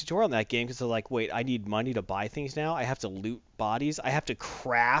past the tutorial on that game because they're like, wait, I need money to buy things now? I have to loot bodies? I have to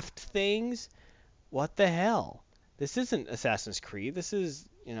craft things? What the hell? This isn't Assassin's Creed. This is,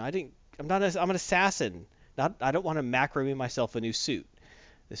 I'm an assassin. I don't want to macrame myself a new suit.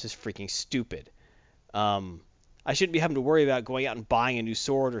 This is freaking stupid. I shouldn't be having to worry about going out and buying a new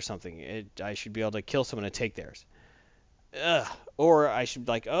sword or something. I should be able to kill someone and take theirs. Ugh. Or I should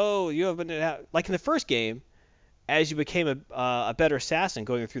be like, oh, you have been like in the first game, as you became a better assassin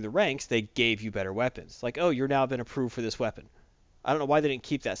going through the ranks, they gave you better weapons. Like, oh, you're now been approved for this weapon. I don't know why they didn't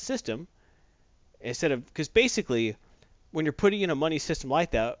keep that system instead of, because basically, when you're putting in a money system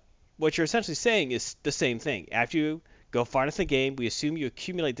like that, what you're essentially saying is the same thing. After you go find us the game, we assume you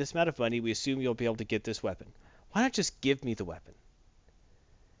accumulate this amount of money, we assume you'll be able to get this weapon. Why not just give me the weapon?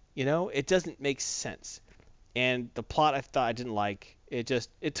 It doesn't make sense. And the plot I thought I didn't like. It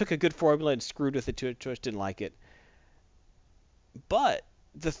took a good formula and screwed with it to it. Just didn't like it. But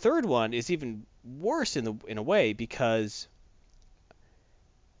the third one is even worse in a way because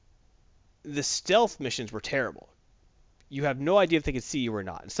the stealth missions were terrible. You have no idea if they can see you or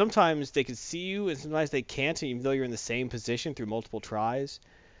not. And sometimes they can see you, and sometimes they can't, even though you're in the same position through multiple tries.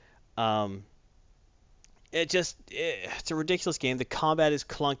 It's a ridiculous game. The combat is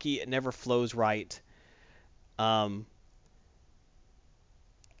clunky. It never flows right. I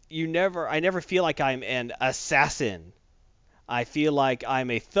never feel like I'm an assassin. I feel like I'm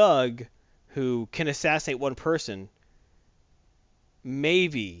a thug who can assassinate one person,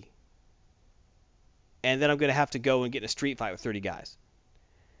 maybe, and then I'm going to have to go and get in a street fight with 30 guys.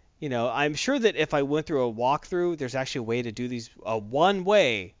 I'm sure that if I went through a walkthrough, there's actually a way to do these, one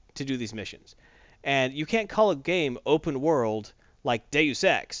way to do these missions. And you can't call a game open world like Deus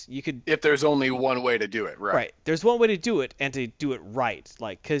Ex. If there's only one way to do it, right? Right. There's one way to do it, and to do it right,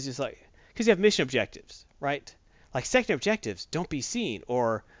 because you have mission objectives, right? Like second objectives, don't be seen,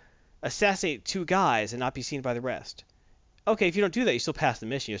 or assassinate 2 guys and not be seen by the rest. Okay, if you don't do that, you still pass the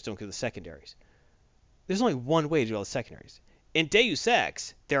mission. You just don't get the secondaries. There's only one way to do all the secondaries. In Deus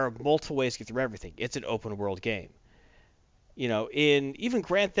Ex, there are multiple ways to get through everything. It's an open world game. In even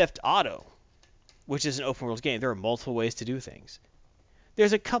Grand Theft Auto, which is an open world game, there are multiple ways to do things.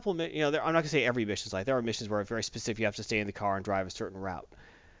 There's a couple, I'm not going to say every mission's like. There are missions where are very specific. You have to stay in the car and drive a certain route.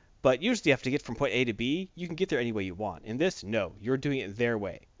 But usually you have to get from point A to B. You can get there any way you want. In this, no. You're doing it their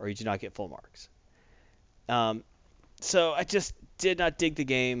way, or you do not get full marks. So I just did not dig the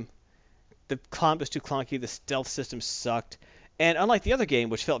game. The combat was too clunky. The stealth system sucked. And unlike the other game,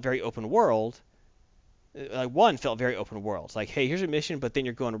 which felt very open world, one felt very open world. It's like, hey, here's a mission, but then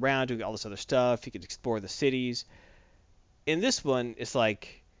you're going around doing all this other stuff. You could explore the cities. In this one, it's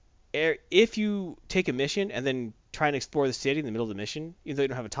like, if you take a mission and then try and explore the city in the middle of the mission, even though you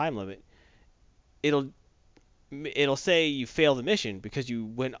don't have a time limit, it'll say you failed the mission because you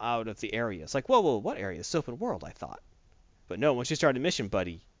went out of the area. It's like, whoa, what area? It's open world, I thought. But no, once you start a mission,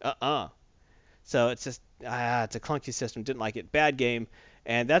 buddy, So it's just, it's a clunky system. Didn't like it. Bad game.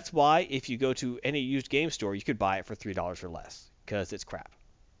 And that's why if you go to any used game store, you could buy it for $3 or less because it's crap.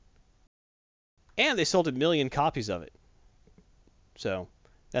 And they sold 1 million copies of it. So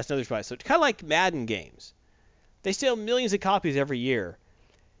That's another spot. So kind of like Madden games. They sell millions of copies every year.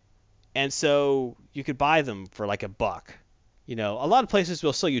 And so you could buy them for like $1. You know, a lot of places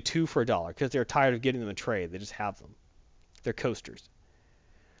will sell you 2 for $1 because they're tired of getting them in trade. They just have them. They're coasters.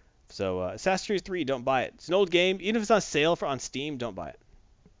 So Assassin's Creed 3, don't buy it. It's an old game. Even if it's on sale on Steam, don't buy it.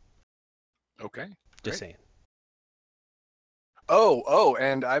 Okay. Just Great. saying. Oh,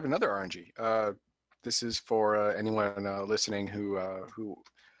 and I have another RNG. This is for anyone listening who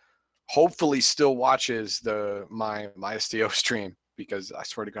hopefully still watches my STO stream, because I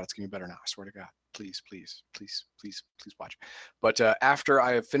swear to God it's gonna be better now. I swear to God. Please watch. But after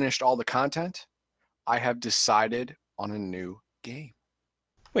I have finished all the content, I have decided on a new game.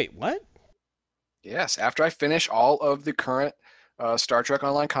 Wait, what? Yes, after I finish all of the current Star Trek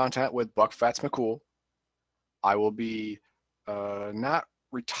Online content with Buck Fats McCool, I will be not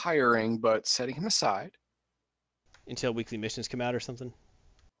retiring, but setting him aside. Until weekly missions come out or something?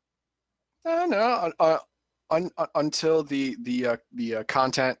 No, until the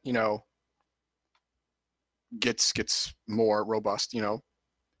content, gets more robust.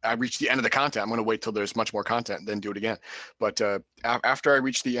 I reach the end of the content. I'm going to wait till there's much more content, then do it again. But after I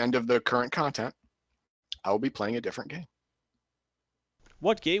reach the end of the current content, I will be playing a different game.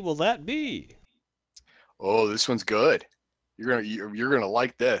 What game will that be? Oh, this one's good. You're gonna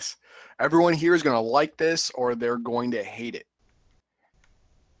like this. Everyone here is gonna like this, or they're going to hate it.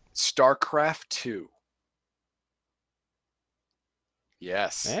 StarCraft 2.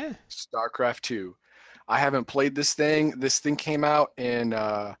 Yes. StarCraft 2. I haven't played this thing. This thing came out in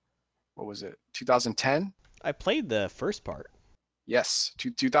what was it? 2010? I played the first part. Yes,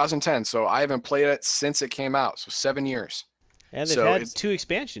 2010. So I haven't played it since it came out. So 7 years. And they've had 2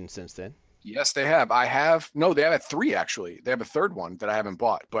 expansions since then. Yes, they have. They have 3 actually. They have a third one that I haven't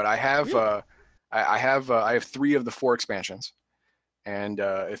bought, but I have. Really? I have 3 of the 4 expansions, and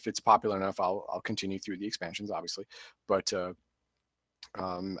if it's popular enough, I'll continue through the expansions, obviously. But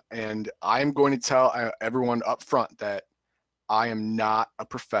and I'm going to tell everyone up front that I am not a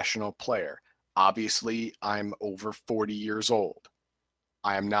professional player. Obviously, I'm over 40 years old.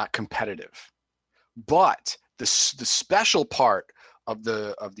 I am not competitive, but the special part of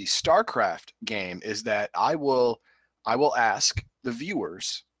the StarCraft game is that I will ask the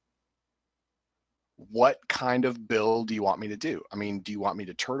viewers, what kind of build do you want me to do? I mean, do you want me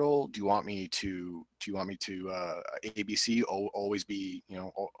to turtle? Do you want me to ABC always be,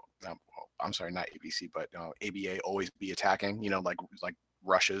 I'm sorry, not ABC, but ABA always be attacking, like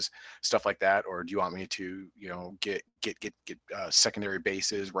rushes, stuff like that? Or do you want me to, get secondary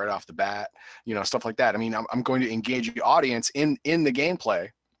bases right off the bat, stuff like that? I mean, I'm going to engage the audience in the gameplay,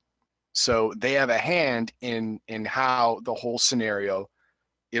 so they have a hand in how the whole scenario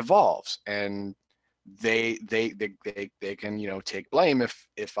evolves, and they can, take blame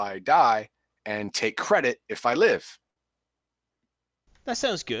if I die, and take credit if I live. That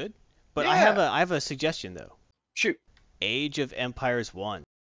sounds good, but Yeah. I have a suggestion though. Shoot. Age of Empires 1.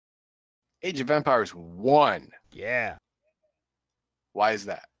 Age of Empires 1. Yeah. Why is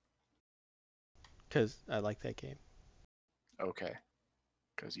that? Because I like that game. Okay.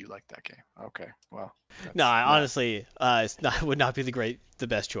 Because you like that game. Okay. Well. No, honestly, it would not be the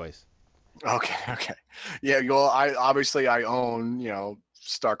best choice. Okay. Yeah. Well, I own,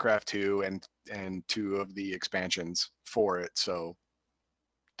 StarCraft 2 and 2 of the expansions for it. So.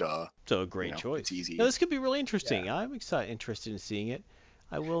 Duh. So a great choice. It's easy. No, this could be really interesting. Yeah. I'm interested in seeing it.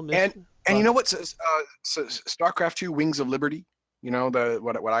 I will miss. And you know what? So StarCraft 2 Wings of Liberty.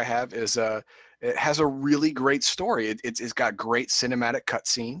 What I have is it has a really great story. It's got great cinematic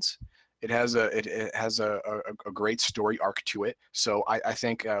cutscenes. It has a great story arc to it. So I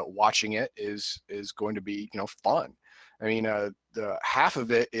think watching it is going to be fun. I mean, the half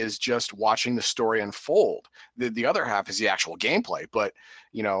of it is just watching the story unfold. The other half is the actual gameplay. But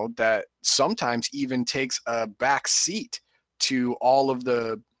that sometimes even takes a back seat to all of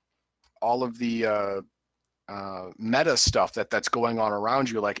the meta stuff that's going on around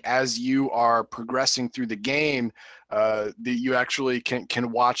you. Like, as you are progressing through the game, you actually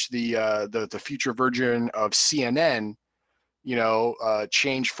can watch the future version of CNN,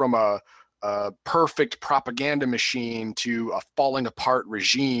 change from a perfect propaganda machine to a falling apart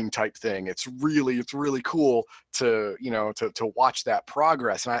regime type thing. It's really cool to watch that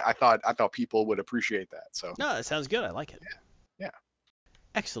progress. And I thought people would appreciate that. So no, that sounds good. I like it. Yeah.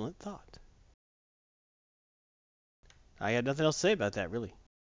 Excellent thought. I had nothing else to say about that, really.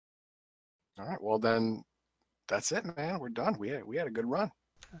 All right. Well, then that's it, man. We're done. We had a good run.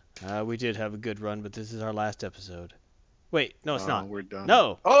 We did have a good run, but this is our last episode. Wait, no, it's not. We're done.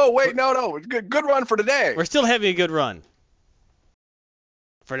 No. Oh, wait, no. Good run for today. We're still having a good run.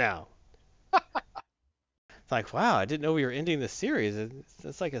 for now. It's like, wow, I didn't know we were ending the series.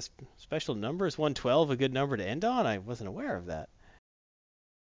 It's like a special number. Is 112 a good number to end on? I wasn't aware of that.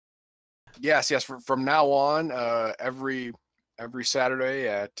 Yes. From now on, every Saturday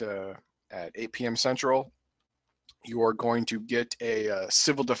at 8 p.m. Central, you are going to get a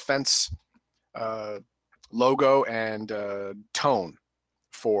civil defense logo and tone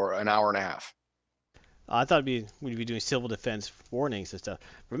for an hour and a half. I thought we'd be doing civil defense warnings and stuff.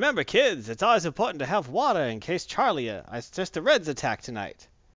 Remember, kids, it's always important to have water in case Charlie, I suggest the Reds attack tonight.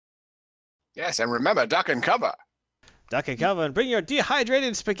 Yes, and remember, duck and cover. Duck and cover, and bring your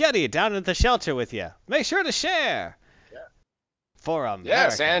dehydrated spaghetti down into the shelter with you. Make sure to share. Yeah. For America.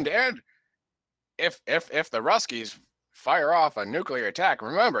 Yes, and if the Ruskies fire off a nuclear attack,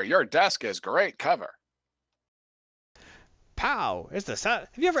 remember, your desk is great cover. Pow! It's the sound.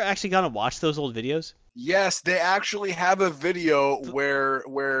 Have you ever actually gone and watched those old videos? Yes, they actually have a video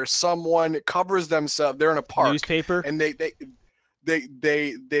where someone covers themselves. They're in a park. Newspaper. And they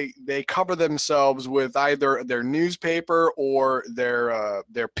cover themselves with either their newspaper or their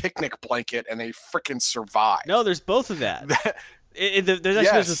picnic blanket, and they freaking survive. No, there's both of that. There's actually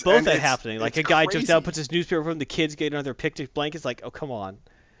Yes, both and that happening. Like a guy jumps crazy. out, puts his newspaper from the kids getting under their picnic blankets. Like, oh, come on.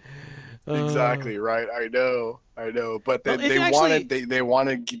 Exactly right. I know. But Well, they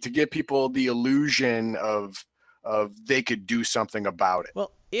wanted to give people the illusion of they could do something about it.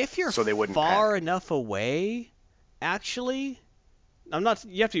 Well, if you're So they wouldn't far panic. enough away, actually,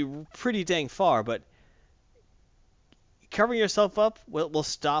 you have to be pretty dang far, but covering yourself up will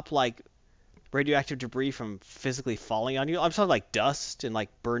stop like radioactive debris from physically falling on you. I'm talking like dust and like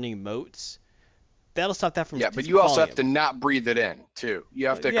burning motes. That'll stop that from Yeah, but physically you also falling have to not breathe it in too. You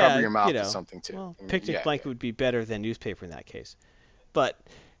have to Yeah, cover your mouth you know, with something too. Well, I mean, picnic yeah, blanket would be better than newspaper in that case. But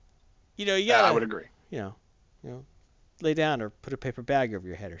you yeah, gotta, I would agree. you know, lay down or put a paper bag over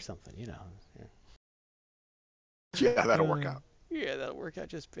your head or something. Yeah, that'll work out. Yeah, that'll work out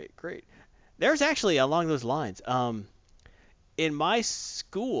just great. There's actually along those lines. In my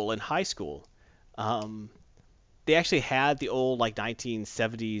school, in high school, they actually had the old like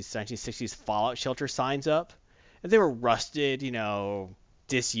 1970s, 1960s fallout shelter signs up, and they were rusted,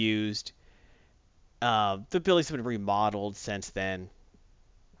 disused. The buildings have been remodeled since then.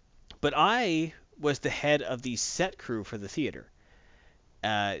 But I was the head of the set crew for the theater.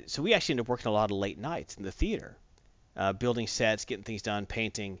 So we actually ended up working a lot of late nights in the theater, building sets, getting things done,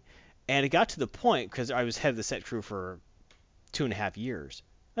 painting. And it got to the point, because I was head of the set crew for 2.5 years,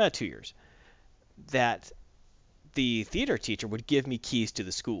 2 years, that the theater teacher would give me keys to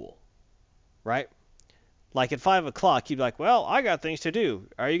the school, right? Like at 5 o'clock, he'd be like, well, I got things to do.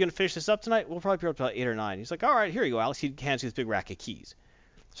 Are you going to finish this up tonight? We'll probably be up to about 8 or 9. He's like, all right, here you go, Alex. He hands me this big rack of keys.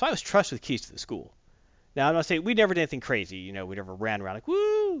 So I was trusted with keys to the school. Now, I'm not saying we never did anything crazy. We never ran around like,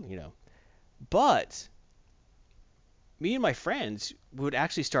 woo, But me and my friends would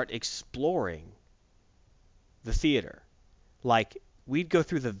actually start exploring the theater. Like, we'd go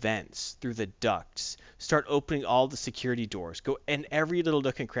through the vents, through the ducts, start opening all the security doors, go in every little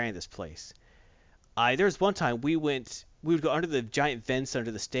nook and cranny of this place. There was one time we would go under the giant vents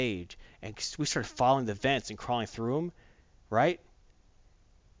under the stage, and we started following the vents and crawling through them, right?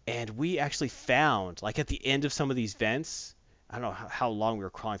 And we actually found, like at the end of some of these vents, I don't know how long we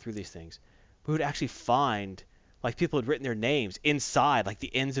were crawling through these things, we would actually find, like people had written their names inside, like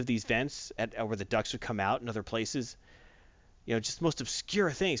the ends of these vents where the ducts would come out in other places. Just most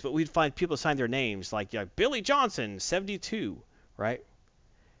obscure things, but we'd find people sign their names, like Billy Johnson, 72, right?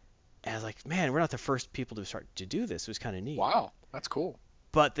 And I was like, man, we're not the first people to start to do this. It was kind of neat. Wow, that's cool.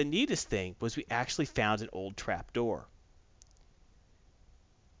 But the neatest thing was we actually found an old trap door.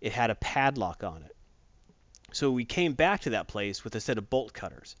 It had a padlock on it. So we came back to that place with a set of bolt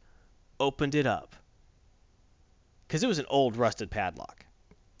cutters, opened it up, because it was an old rusted padlock.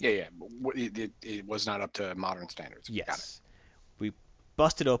 Yeah. It was not up to modern standards. Yes. Got it. We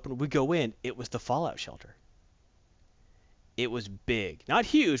busted open. We go in. It was the fallout shelter. It was big. Not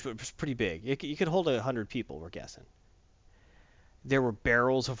huge, but it was pretty big. You could hold 100 people, we're guessing. There were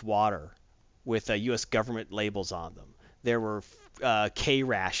barrels of water with U.S. government labels on them. There were K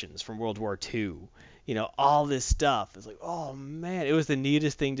rations from World War II. All this stuff. It's like, oh, man. It was the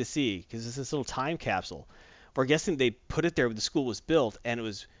neatest thing to see, because it's this little time capsule. We're guessing they put it there when the school was built, and it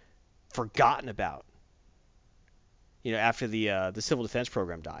was forgotten about, after the civil defense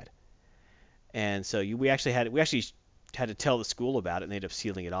program died. And so we actually had to tell the school about it, and they ended up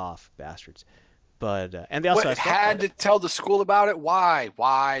sealing it off, bastards. But and they also had to tell the school about it.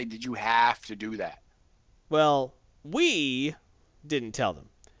 Why did you have to do that? Well, we didn't tell them.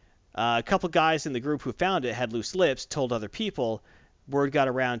 A couple guys in the group who found it had loose lips, told other people. word got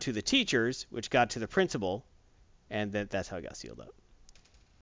around to the teachers, which got to the principal, and that's how it got sealed up.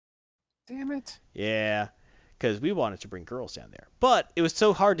 Damn it. Yeah, because we wanted to bring girls down there. But it was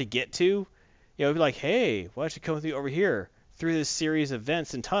so hard to get to. You know, it'd be like, hey, why don't you come with me over here through this series of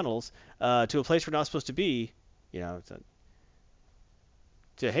vents and tunnels to a place we're not supposed to be. You know,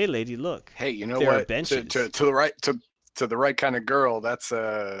 hey, lady, look. Hey, you know there what? Are benches. To the right kind of girl, that's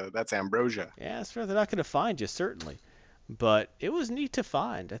ambrosia. Yeah, that's right. They're not going to find you, certainly. But it was neat to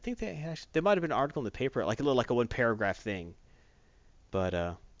find. I think there might have been an article in the paper, like a one paragraph thing.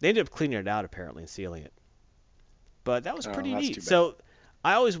 But they ended up cleaning it out apparently and sealing it. But that was pretty neat. So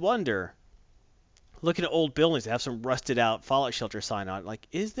I always wonder, looking at old buildings that have some rusted out fallout shelter sign on it, like,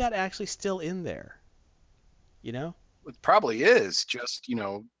 is that actually still in there? You know? It probably is. Just, you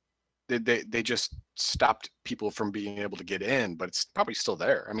know, they just stopped people from being able to get in, but it's probably still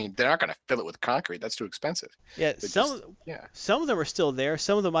there. I mean, they're not going to fill it with concrete. That's too expensive. Yeah, some of them are still there.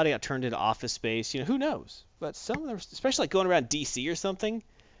 Some of them might have got turned into office space. You know, who knows? But some of them, especially like going around D.C. or something,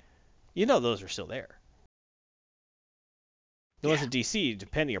 you know, those are still there. The ones in D.C.,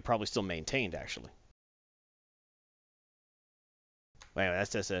 depending, are probably still maintained, actually. Well, anyway,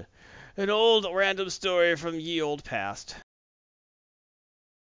 that's just an old random story from ye old past.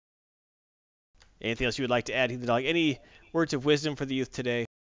 Anything else you would like to add, Heathen Dog? Any words of wisdom for the youth today?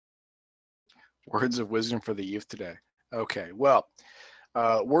 Words of wisdom for the youth today. Okay, well,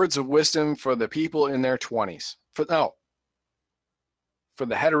 words of wisdom for the people in their 20s. For the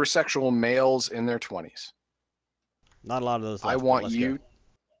heterosexual males in their 20s. Not a lot of those left. I want you,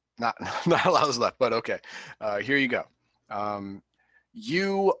 not a lot of those left, but okay. Here you go.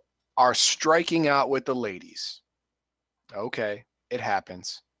 You are striking out with the ladies. Okay, it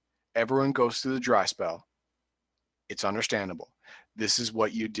happens. Everyone goes through the dry spell. It's understandable. This is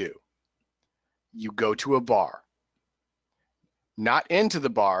what you do. You go to a bar. Not into the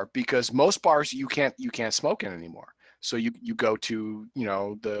bar, because most bars you can't smoke in anymore. So you go to, you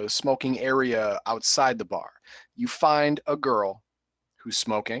know, the smoking area outside the bar. You find a girl who's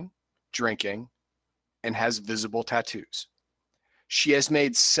smoking, drinking, and has visible tattoos. She has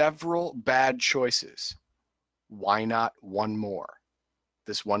made several bad choices. Why not one more?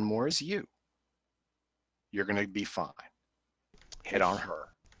 This one more is you. You're going to be fine. Hit on her.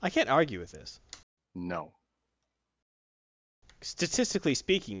 I can't argue with this. No. Statistically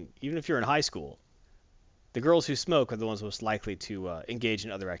speaking, even if you're in high school, the girls who smoke are the ones most likely to engage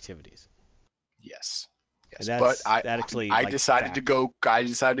in other activities. Yes. But I decided to go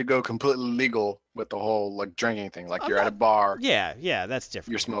completely legal with the whole like drinking thing. Like you're at a bar. Yeah, that's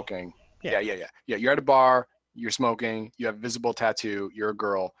different. You're smoking. Yeah. You're at a bar. You're smoking. You have a visible tattoo. You're a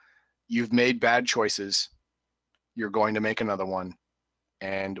girl. You've made bad choices. You're going to make another one.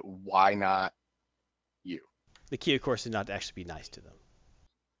 And why not you? The key, of course, is not to actually be nice to them.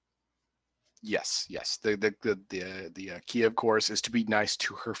 Yes. The key, of course, is to be nice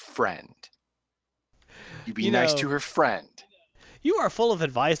to her friend. You be nice to her friend. You are full of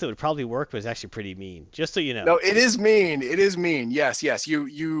advice that would probably work, but it's actually pretty mean. Just so you know. No, it is mean. It is mean. Yes.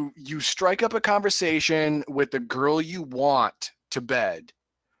 You strike up a conversation with the girl you want to bed,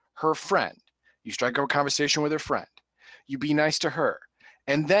 her friend. You strike up a conversation with her friend. You be nice to her,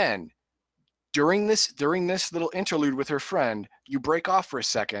 and then during this little interlude with her friend, you break off for a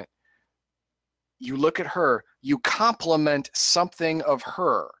second. You look at her. You compliment something of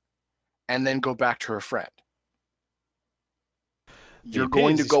her, and then go back to her friend. You're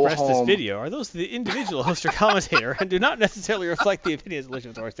going to go home. This video are those the individual host or commentator and do not necessarily reflect the opinions of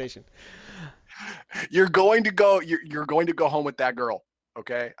Legion of our station. You're going to go home with that girl.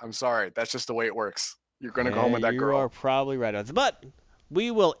 Okay, I'm sorry. That's just the way it works. You're going to go home with that girl. You are probably right on. But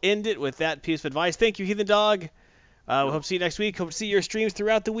we will end it with that piece of advice. Thank you, Heathen Dog. We hope to see you next week. Hope to see your streams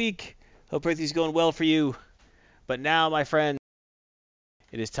throughout the week. Hope everything's going well for you. But now, my friend,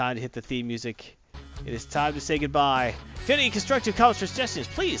 it is time to hit the theme music. It is time to say goodbye. If you have any constructive comments or suggestions,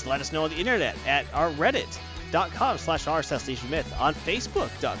 please let us know on the internet at our reddit.com/r/LegionMyth, on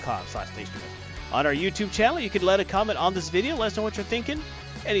facebook.com/LegionMyth. On our YouTube channel, you can let a comment on this video. Let us know what you're thinking.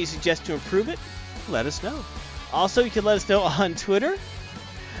 Any suggestions to improve it, let us know. Also, you can let us know on Twitter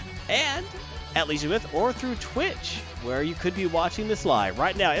and at LegionMyth or through Twitch, where you could be watching this live.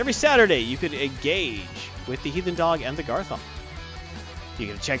 Right now, every Saturday, you could engage with the Heathen Dog and the Garthon. You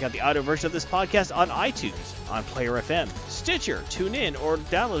can check out the audio version of this podcast on iTunes, on Player FM, Stitcher, TuneIn, or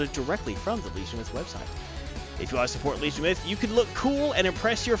download it directly from the Legion Myth website. If you want to support Legion Myth, you can look cool and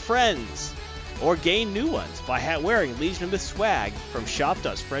impress your friends, or gain new ones by wearing Legion of Myth swag from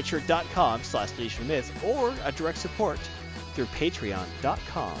shop.spreadshirt.com/Legion of Myth, or a direct support through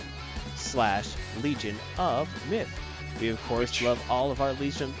patreon.com/Legion of Myth. We of course love all of our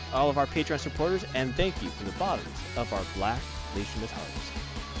Patreon supporters, and thank you from the bottoms of our Black Legion with hearts.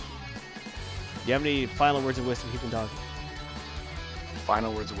 Do you have any final words of wisdom, Heathen Dog?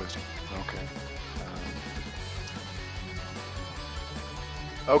 Final words of wisdom. Okay.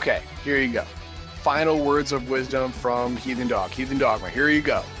 Okay, here you go. Final words of wisdom from Heathen Dog. Heathen Dogma, here you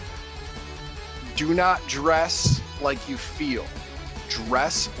go. Do not dress like you feel.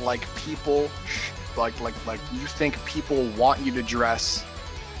 Dress like people, like you think people want you to dress,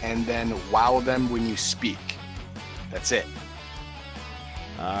 and then wow them when you speak. That's it.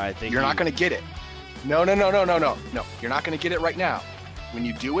 All right, thank you. You're not going to get it. No. You're not going to get it right now. When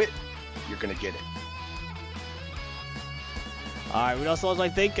you do it, you're going to get it. All right, we'd also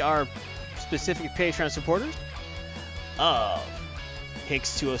like to thank our specific Patreon supporters of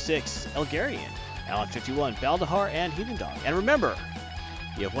Hicks206, Elgarian, Alan51, Baldahar, and Heathen Dog. And remember,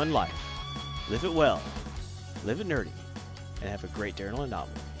 you have one life. Live it well, live it nerdy, and have a great day and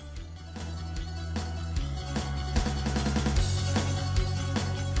anomaly.